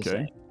is okay.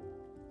 Insane.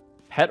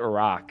 Pet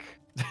Rock.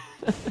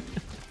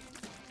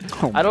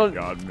 Oh my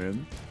god,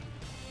 man.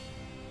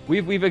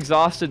 We've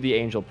exhausted the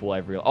angel pool.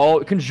 I've realized. Oh,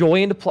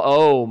 conjoined.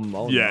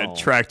 Oh yeah, no.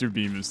 Tractor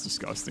Beam is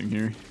disgusting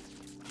here.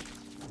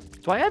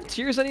 Do I have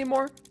tears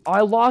anymore? Oh,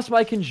 I lost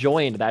my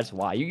conjoined. That's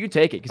why. You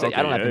take it because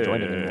I don't have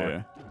conjoined anymore.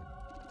 Yeah.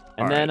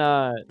 And then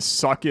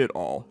suck it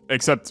all.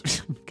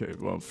 Except okay,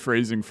 well,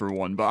 phrasing for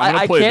one, but I'm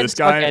gonna play this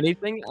guy. I can't suck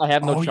anything. I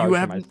have no charge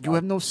for myself. You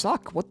have no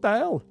suck. What the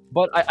hell?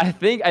 But I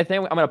think I'm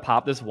gonna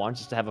pop this once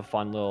just to have a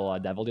fun little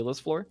devil deal this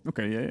floor.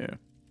 Okay, yeah.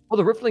 Oh,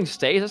 the Rippling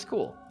stays. That's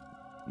cool.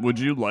 Would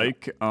you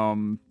like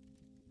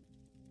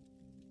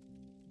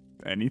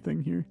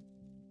anything here?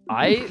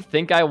 I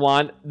think I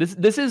want this.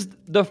 This is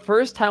the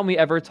first time we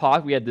ever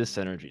talked. We had this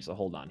synergy. So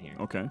hold on here.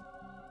 Okay.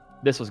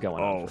 This was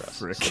going on for us.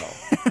 Frick.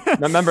 So.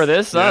 Remember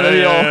this?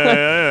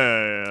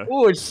 Yeah.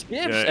 Ooh, it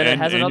skips and it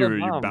has another bomb.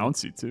 You're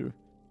bouncy too.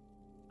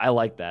 I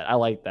like that. I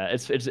like that.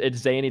 It's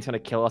zany. It's gonna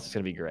kill us. It's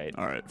gonna be great.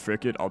 All right,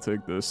 frick it. I'll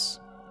take this.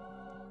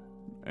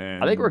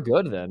 And I think we're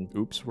good then.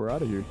 Oops, we're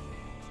out of here.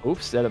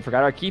 Oops, I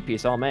forgot our key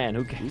piece. Oh man,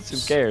 who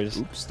cares?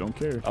 Oops, don't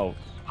care. Oh,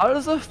 how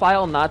does the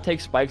file not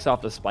take spikes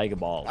off the spike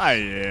balls?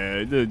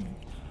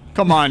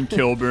 Come on,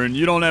 Kilburn.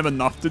 You don't have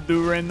enough to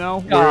do right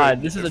now?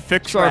 God, this is a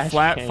fix our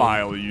flat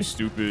file, you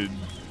stupid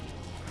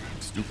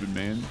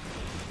man.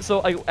 So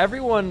like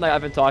everyone that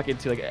I've been talking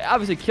to, like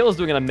obviously Kill's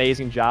doing an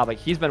amazing job. Like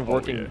he's been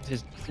working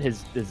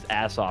his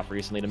ass off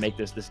recently to make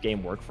this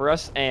game work for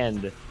us,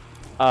 and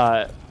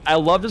I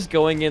love just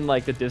going in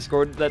like the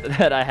Discord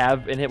that I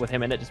have in it with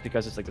him in it, just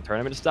because it's like the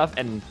tournament stuff,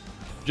 and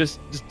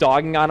just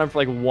dogging on him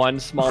for like one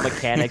small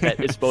mechanic that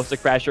is supposed to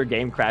crash your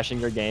game,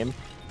 crashing your game.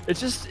 It's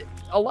just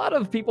a lot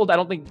of people that I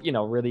don't think,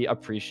 really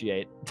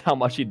appreciate how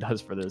much he does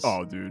for this.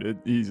 Oh, dude,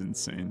 he's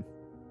insane.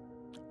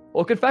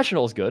 Well,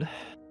 Confessional is good.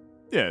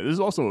 Yeah, there's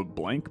also a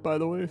blank, by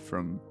the way,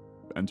 from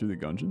Enter the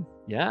Gungeon.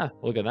 Yeah,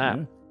 look at that.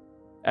 Yeah.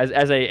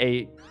 As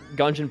a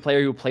Gungeon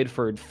player who played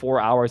for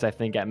 4 hours, I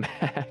think, at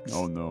max.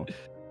 Oh, no.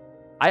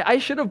 I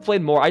should have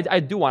played more. I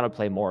do want to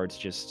play more.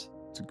 It's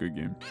a good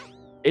game.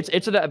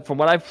 From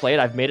what I've played,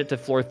 I've made it to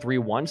floor 3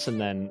 once, and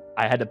then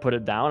I had to put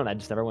it down, and I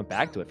just never went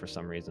back to it for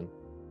some reason.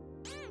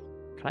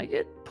 Can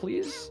I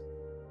please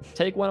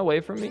take one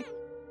away from me?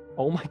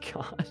 Oh my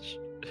gosh.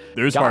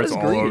 There's hearts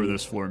all over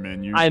this floor,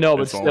 man. I know,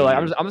 but still, like,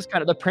 I'm just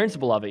kind of, the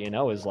principle of it,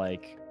 is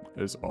like.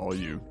 It's all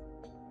you.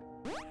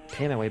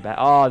 Pay my way back.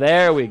 Oh,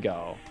 there we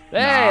go.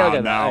 Hey, look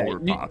at now that. We're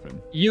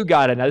popping. You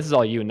got it. Now this is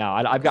all you now.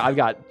 I've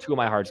got 2 of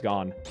my hearts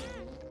gone.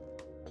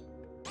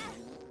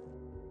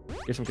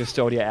 Get some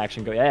Custodia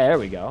action go. Yeah, there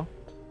we go.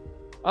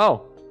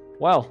 Oh,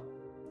 well.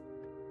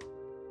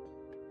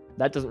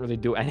 That doesn't really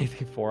do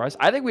anything for us.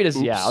 I think we just,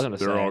 Oops, I was going to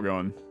say. They're all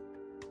gone.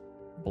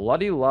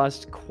 Bloody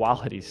Lust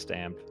quality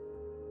stamp.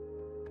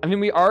 I mean,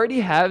 we already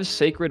have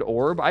Sacred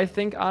Orb, I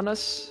think, on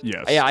us.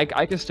 Yes. Yeah, I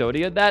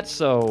custodied that,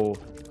 so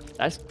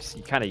that's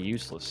kind of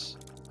useless.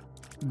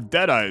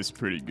 Deadeye is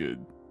pretty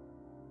good.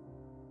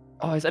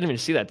 Oh, I didn't even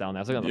see that down there.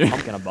 I was looking at the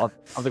pumpkin above.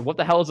 I was like, what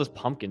the hell is this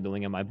pumpkin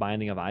doing in my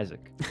Binding of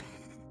Isaac?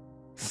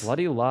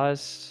 Bloody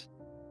Lust.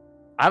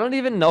 I don't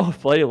even know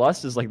if Bloody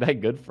Lust is like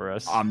that good for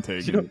us. I'm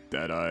taking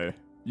Deadeye.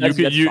 That's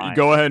You fine.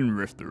 go ahead and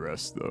rift the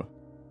rest though.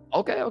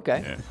 Okay.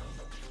 Yeah.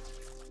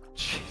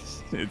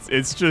 Jeez.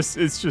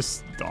 It's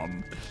just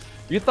dumb.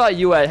 You thought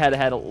you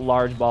had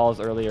large balls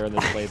earlier in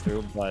this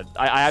playthrough, but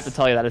I have to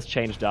tell you that has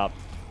changed up.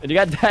 And you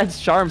got Dad's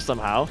Charm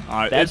somehow.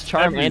 Dad's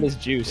Charm and his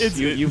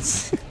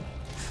juice.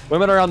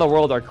 Women around the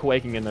world are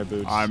quaking in their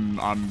boots. I'm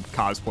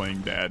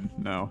cosplaying Dad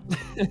now.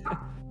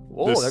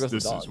 Whoa, there goes the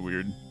dog. This is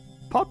weird.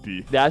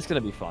 Puppy. That's gonna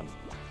be fun.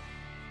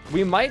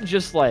 We might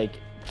just like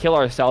kill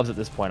ourselves at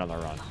this point on the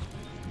run.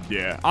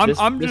 Yeah,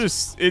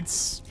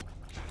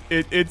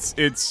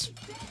 it's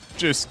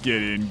just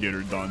get in, get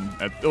her done.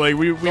 Like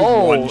we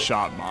one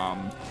shot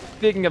Mom.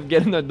 Speaking of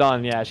getting her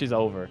done, yeah, she's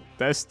over.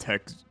 That's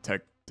tech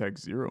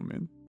zero,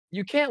 man.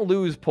 You can't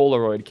lose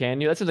Polaroid,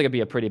 can you? That seems like it'd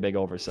be a pretty big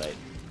oversight.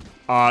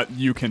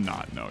 You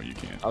cannot. No, you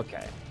can't.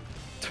 Okay.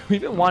 Do we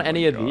even want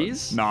any of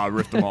these? Nah,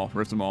 rift them all.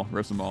 Rift them all.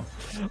 Rift them all.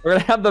 We're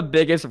gonna have the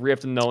biggest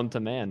rift known to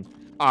man.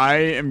 I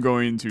am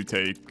going to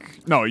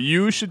take... No,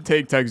 you should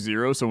take Tech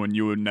Zero so when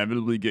you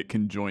inevitably get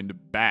conjoined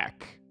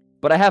back.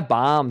 But I have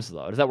bombs,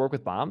 though. Does that work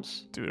with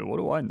bombs? Dude, what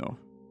do I know?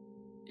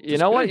 You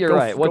know what? You're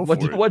right.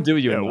 What do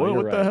you know?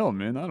 What the hell,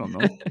 man? I don't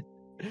know.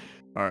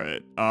 All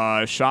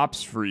right.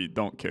 Shop's free.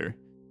 Don't care.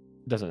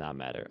 Does not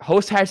matter.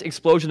 Host has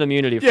explosion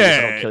immunity for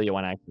it'll kill you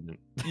on accident.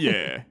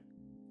 Yeah.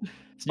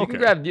 So you can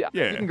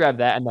grab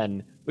that, and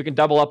then we can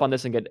double up on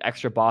this and get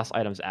extra boss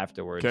items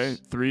afterwards. Okay,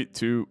 3,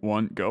 2,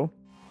 1, go.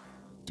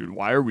 Dude,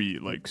 why are we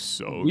like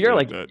so? We are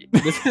like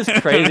this is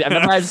crazy. I've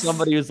never had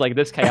somebody who's like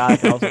this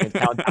chaotic and also can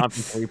count down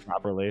from 3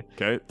 properly.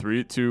 Okay,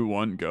 3, 2,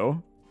 1,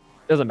 go.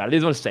 Doesn't matter.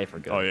 These ones stay for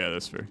good. Oh yeah,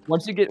 that's fair.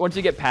 Once you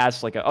get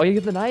past like you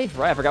get the knife,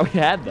 right? I forgot we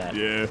had that.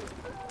 Yeah.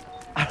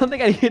 I don't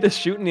think I need to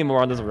shoot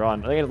anymore on this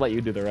run. I think I just let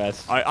you do the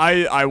rest.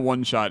 I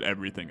one shot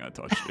everything I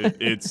touch.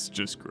 It's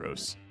just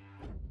gross.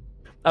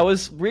 I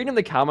was reading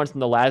the comments in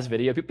the last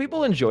video.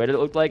 People enjoyed it. It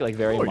looked like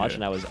very much,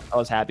 and I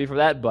was happy for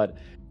that. But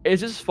it's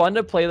just fun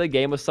to play the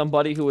game with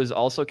somebody who is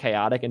also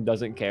chaotic and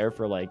doesn't care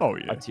for like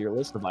a tier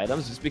list of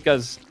items. Just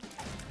because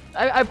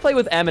I play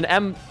with M, and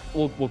M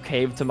will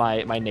cave to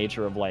my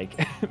nature of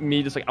like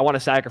me just like I want to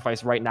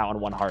sacrifice right now on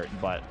 1 heart.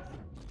 But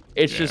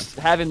it's just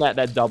having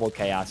that double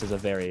chaos is a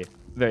very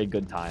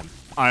good time.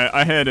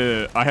 I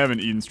have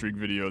an Eden Streak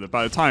video that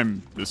by the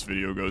time this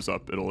video goes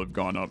up, it'll have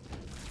gone up.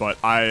 But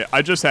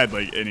I just had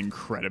like an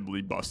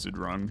incredibly busted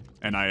run,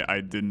 and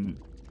I didn't.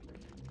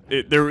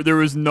 There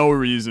was no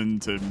reason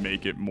to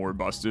make it more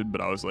busted,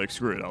 but I was like,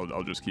 screw it,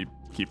 I'll just keep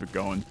it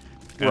going.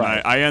 And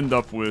I end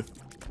up with,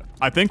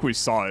 I think we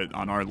saw it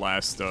on our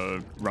last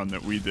run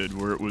that we did,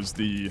 where it was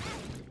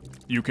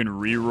you can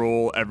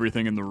re-roll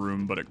everything in the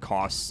room, but it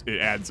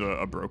adds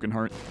a broken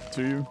heart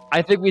to you.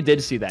 I think we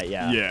did see that,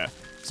 yeah. Yeah.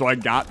 So I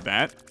got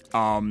that,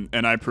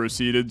 and I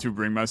proceeded to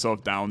bring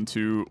myself down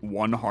to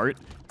 1 heart.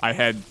 I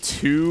had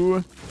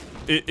 2.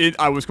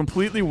 I was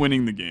completely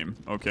winning the game,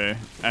 okay?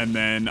 And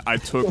then I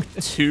took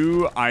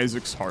 2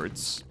 Isaac's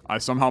hearts. I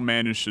somehow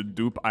managed to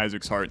dupe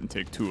Isaac's heart and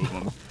take 2 of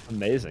them.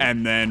 Amazing.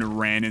 And then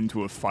ran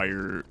into a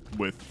fire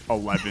with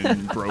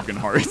 11 broken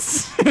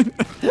hearts.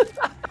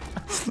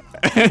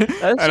 And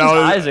I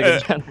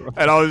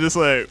was just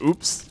like,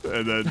 oops,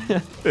 and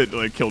then it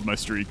like killed my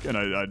streak, and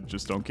I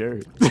just don't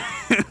care.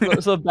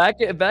 so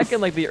back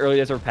in like the early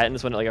days of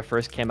Repentance, when it like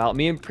first came out,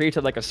 me and Preach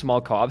had like a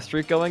small co-op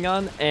streak going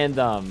on, and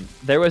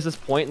there was this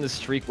point in the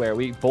streak where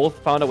we both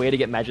found a way to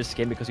get magic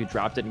skin because we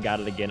dropped it and got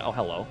it again. Oh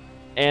hello,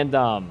 and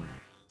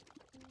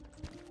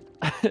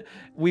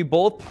we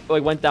both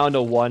like went down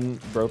to 1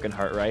 broken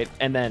heart, right?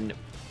 And then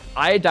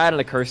I died in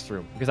a cursed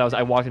room because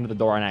I walked into the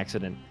door on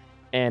accident,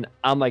 and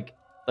I'm like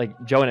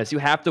Jonas, you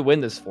have to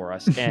win this for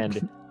us.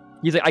 And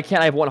he's like, I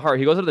can't, I have 1 heart.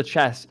 He goes into the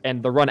chest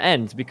and the run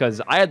ends because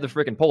I had the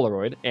freaking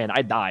Polaroid and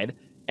I died.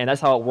 And that's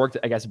how it worked,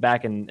 I guess,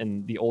 back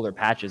in the older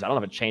patches. I don't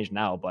know if it changed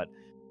now, but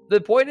the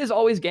point is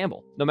always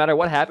gamble. No matter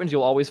what happens,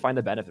 you'll always find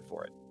the benefit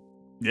for it.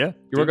 Yeah.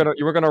 You were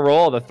gonna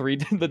roll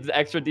the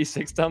extra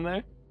D6 down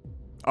there?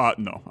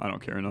 No, I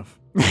don't care enough.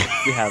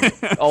 You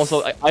have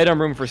also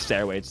item room for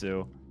stairway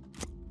too.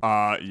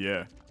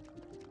 Yeah.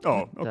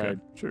 Oh, okay,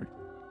 sure.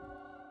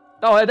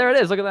 Oh, there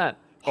it is. Look at that.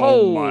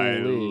 Oh my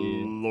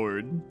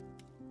lord.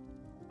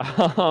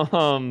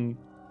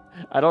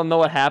 I don't know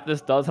what half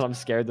this does, and I'm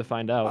scared to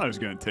find out. I was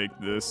gonna take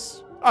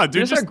this. Oh,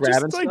 dude, just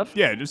grabbing stuff.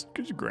 Yeah, just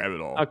grab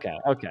it all. Okay.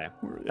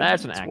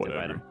 That's an active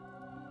item.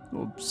 A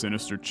little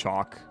sinister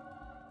chalk.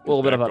 A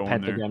little bit of a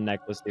pentagram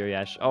necklace here,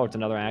 yeah. Oh, it's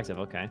another active.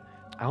 Okay.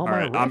 All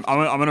right, I'm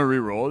gonna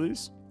re-roll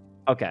these.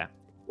 Okay.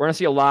 We're gonna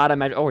see a lot of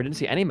magic. Oh, we didn't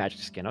see any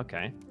magic skin.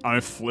 Okay. My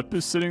flip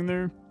is sitting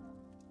there.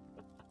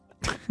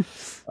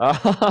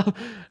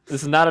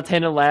 This is not a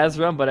Tainted Labs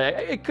run, but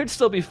it could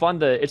still be fun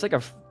to. It's like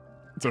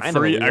it's a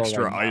free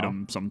extra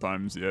item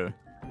sometimes, yeah.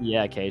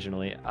 Yeah,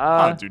 occasionally.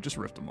 Oh, dude, just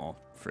rift them all.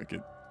 Frick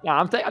it. Yeah,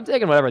 I'm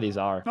taking whatever these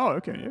are. Oh,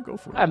 okay, yeah, go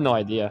for it. I have no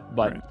idea,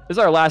 but right. this is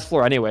our last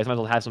floor anyways. Might as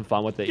well have some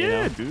fun with it, yeah, you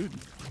know? Dude.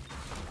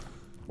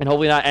 And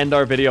hopefully not end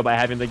our video by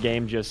having the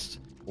game just...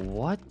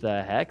 What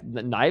the heck?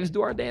 The knives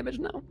do our damage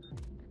now?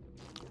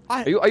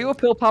 Are you a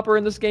pill popper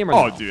in this game or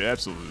no? Dude,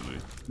 absolutely.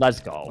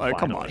 Let's go.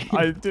 Come on.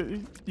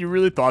 You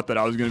really thought that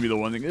I was going to be the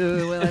one that,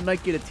 well, I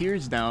might get a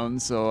tears down,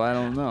 so I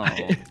don't know.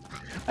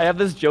 I have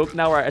this joke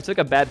now where I took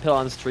a bad pill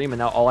on stream, and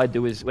now all I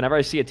do is, whenever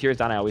I see a tears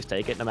down, I always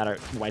take it, no matter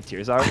who my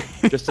tears are,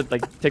 just to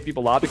like tick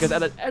people off, because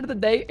at the end of the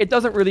day, it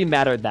doesn't really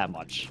matter that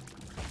much.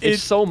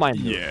 It's so minute.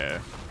 Yeah.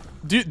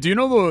 Do you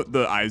know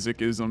the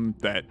Isaacism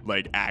that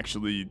like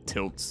actually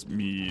tilts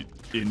me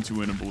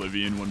into an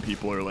oblivion when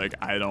people are like,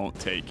 I don't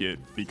take it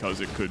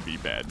because it could be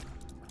bad?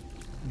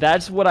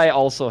 That's what I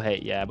also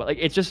hate, yeah. But like,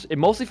 it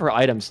mostly for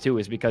items too,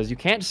 is because you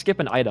can't skip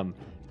an item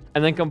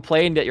and then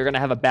complain that you're gonna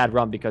have a bad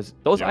run, because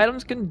those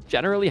items can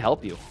generally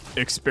help you.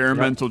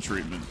 Experimental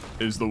treatment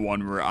is the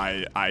one where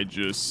I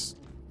just,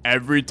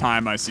 every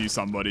time I see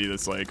somebody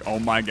that's like, oh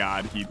my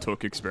god, he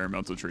took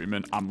experimental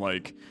treatment, I'm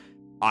like,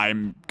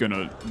 I'm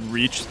gonna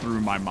reach through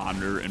my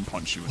monitor and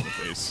punch you in the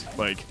face.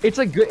 Like, it's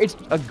a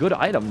good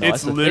item though.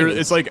 It's literally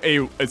it's like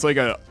a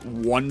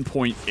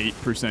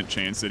 1.8%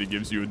 chance that it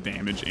gives you a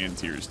damage and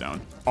tears down.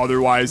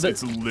 Otherwise,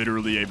 it's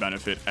literally a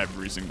benefit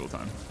every single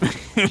time.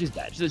 She's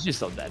dead. She's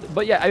so dead.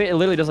 But yeah, I mean, it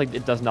literally does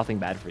it does nothing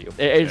bad for you.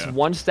 It's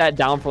one stat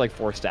down for like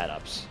 4 stat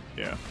ups.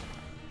 Yeah.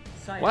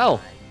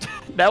 Well,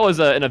 that was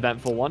an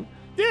eventful one.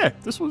 Yeah,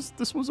 this was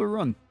a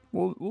run.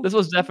 This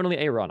was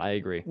definitely a run. I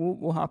agree.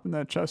 We'll hop in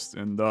that chest,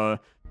 and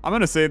I'm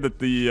gonna say that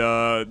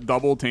the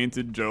double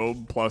Tainted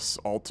Job plus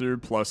Alter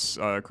plus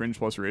Cringe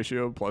plus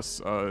Ratio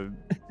plus you're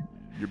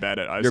bad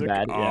at Isaac. You're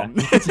bad. Yeah.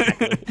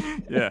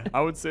 Yeah,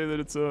 I would say that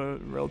it's a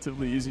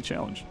relatively easy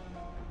challenge.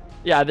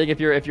 Yeah, I think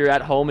if you're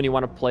at home and you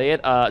want to play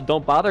it,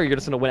 don't bother. You're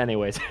just gonna win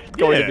anyways. It's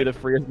going to be the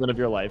freest win of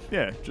your life.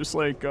 Yeah, just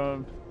like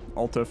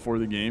Alta for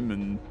the game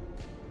and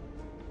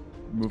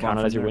move count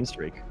on it as your there. win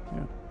streak.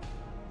 Yeah.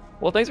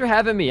 Well, thanks for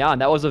having me on.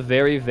 That was a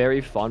very,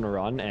 very fun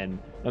run, and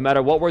no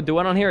matter what we're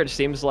doing on here, it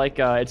seems like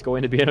it's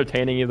going to be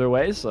entertaining either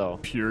way, so...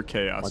 Pure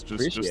chaos,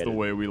 just the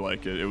way we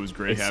like it. It was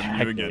great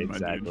having you again, my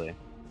dude.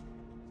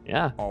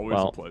 Yeah. Always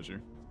a pleasure.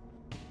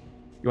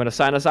 You want to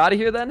sign us out of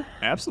here, then?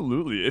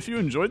 Absolutely. If you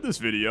enjoyed this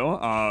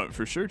video,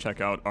 for sure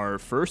check out our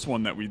first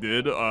one that we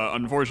did.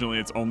 Unfortunately,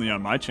 it's only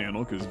on my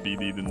channel because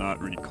BD did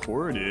not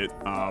record it,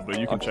 but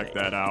you can check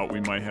that out. We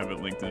might have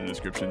it linked in the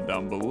description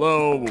down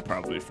below. We'll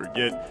probably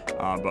forget,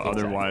 but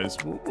otherwise,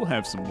 we'll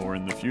have some more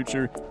in the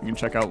future. You can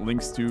check out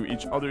links to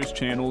each other's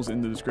channels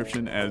in the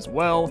description as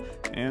well.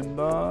 And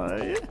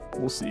yeah,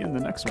 we'll see you in the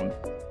next one.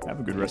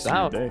 Have a good rest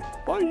of your day.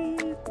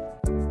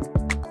 Bye!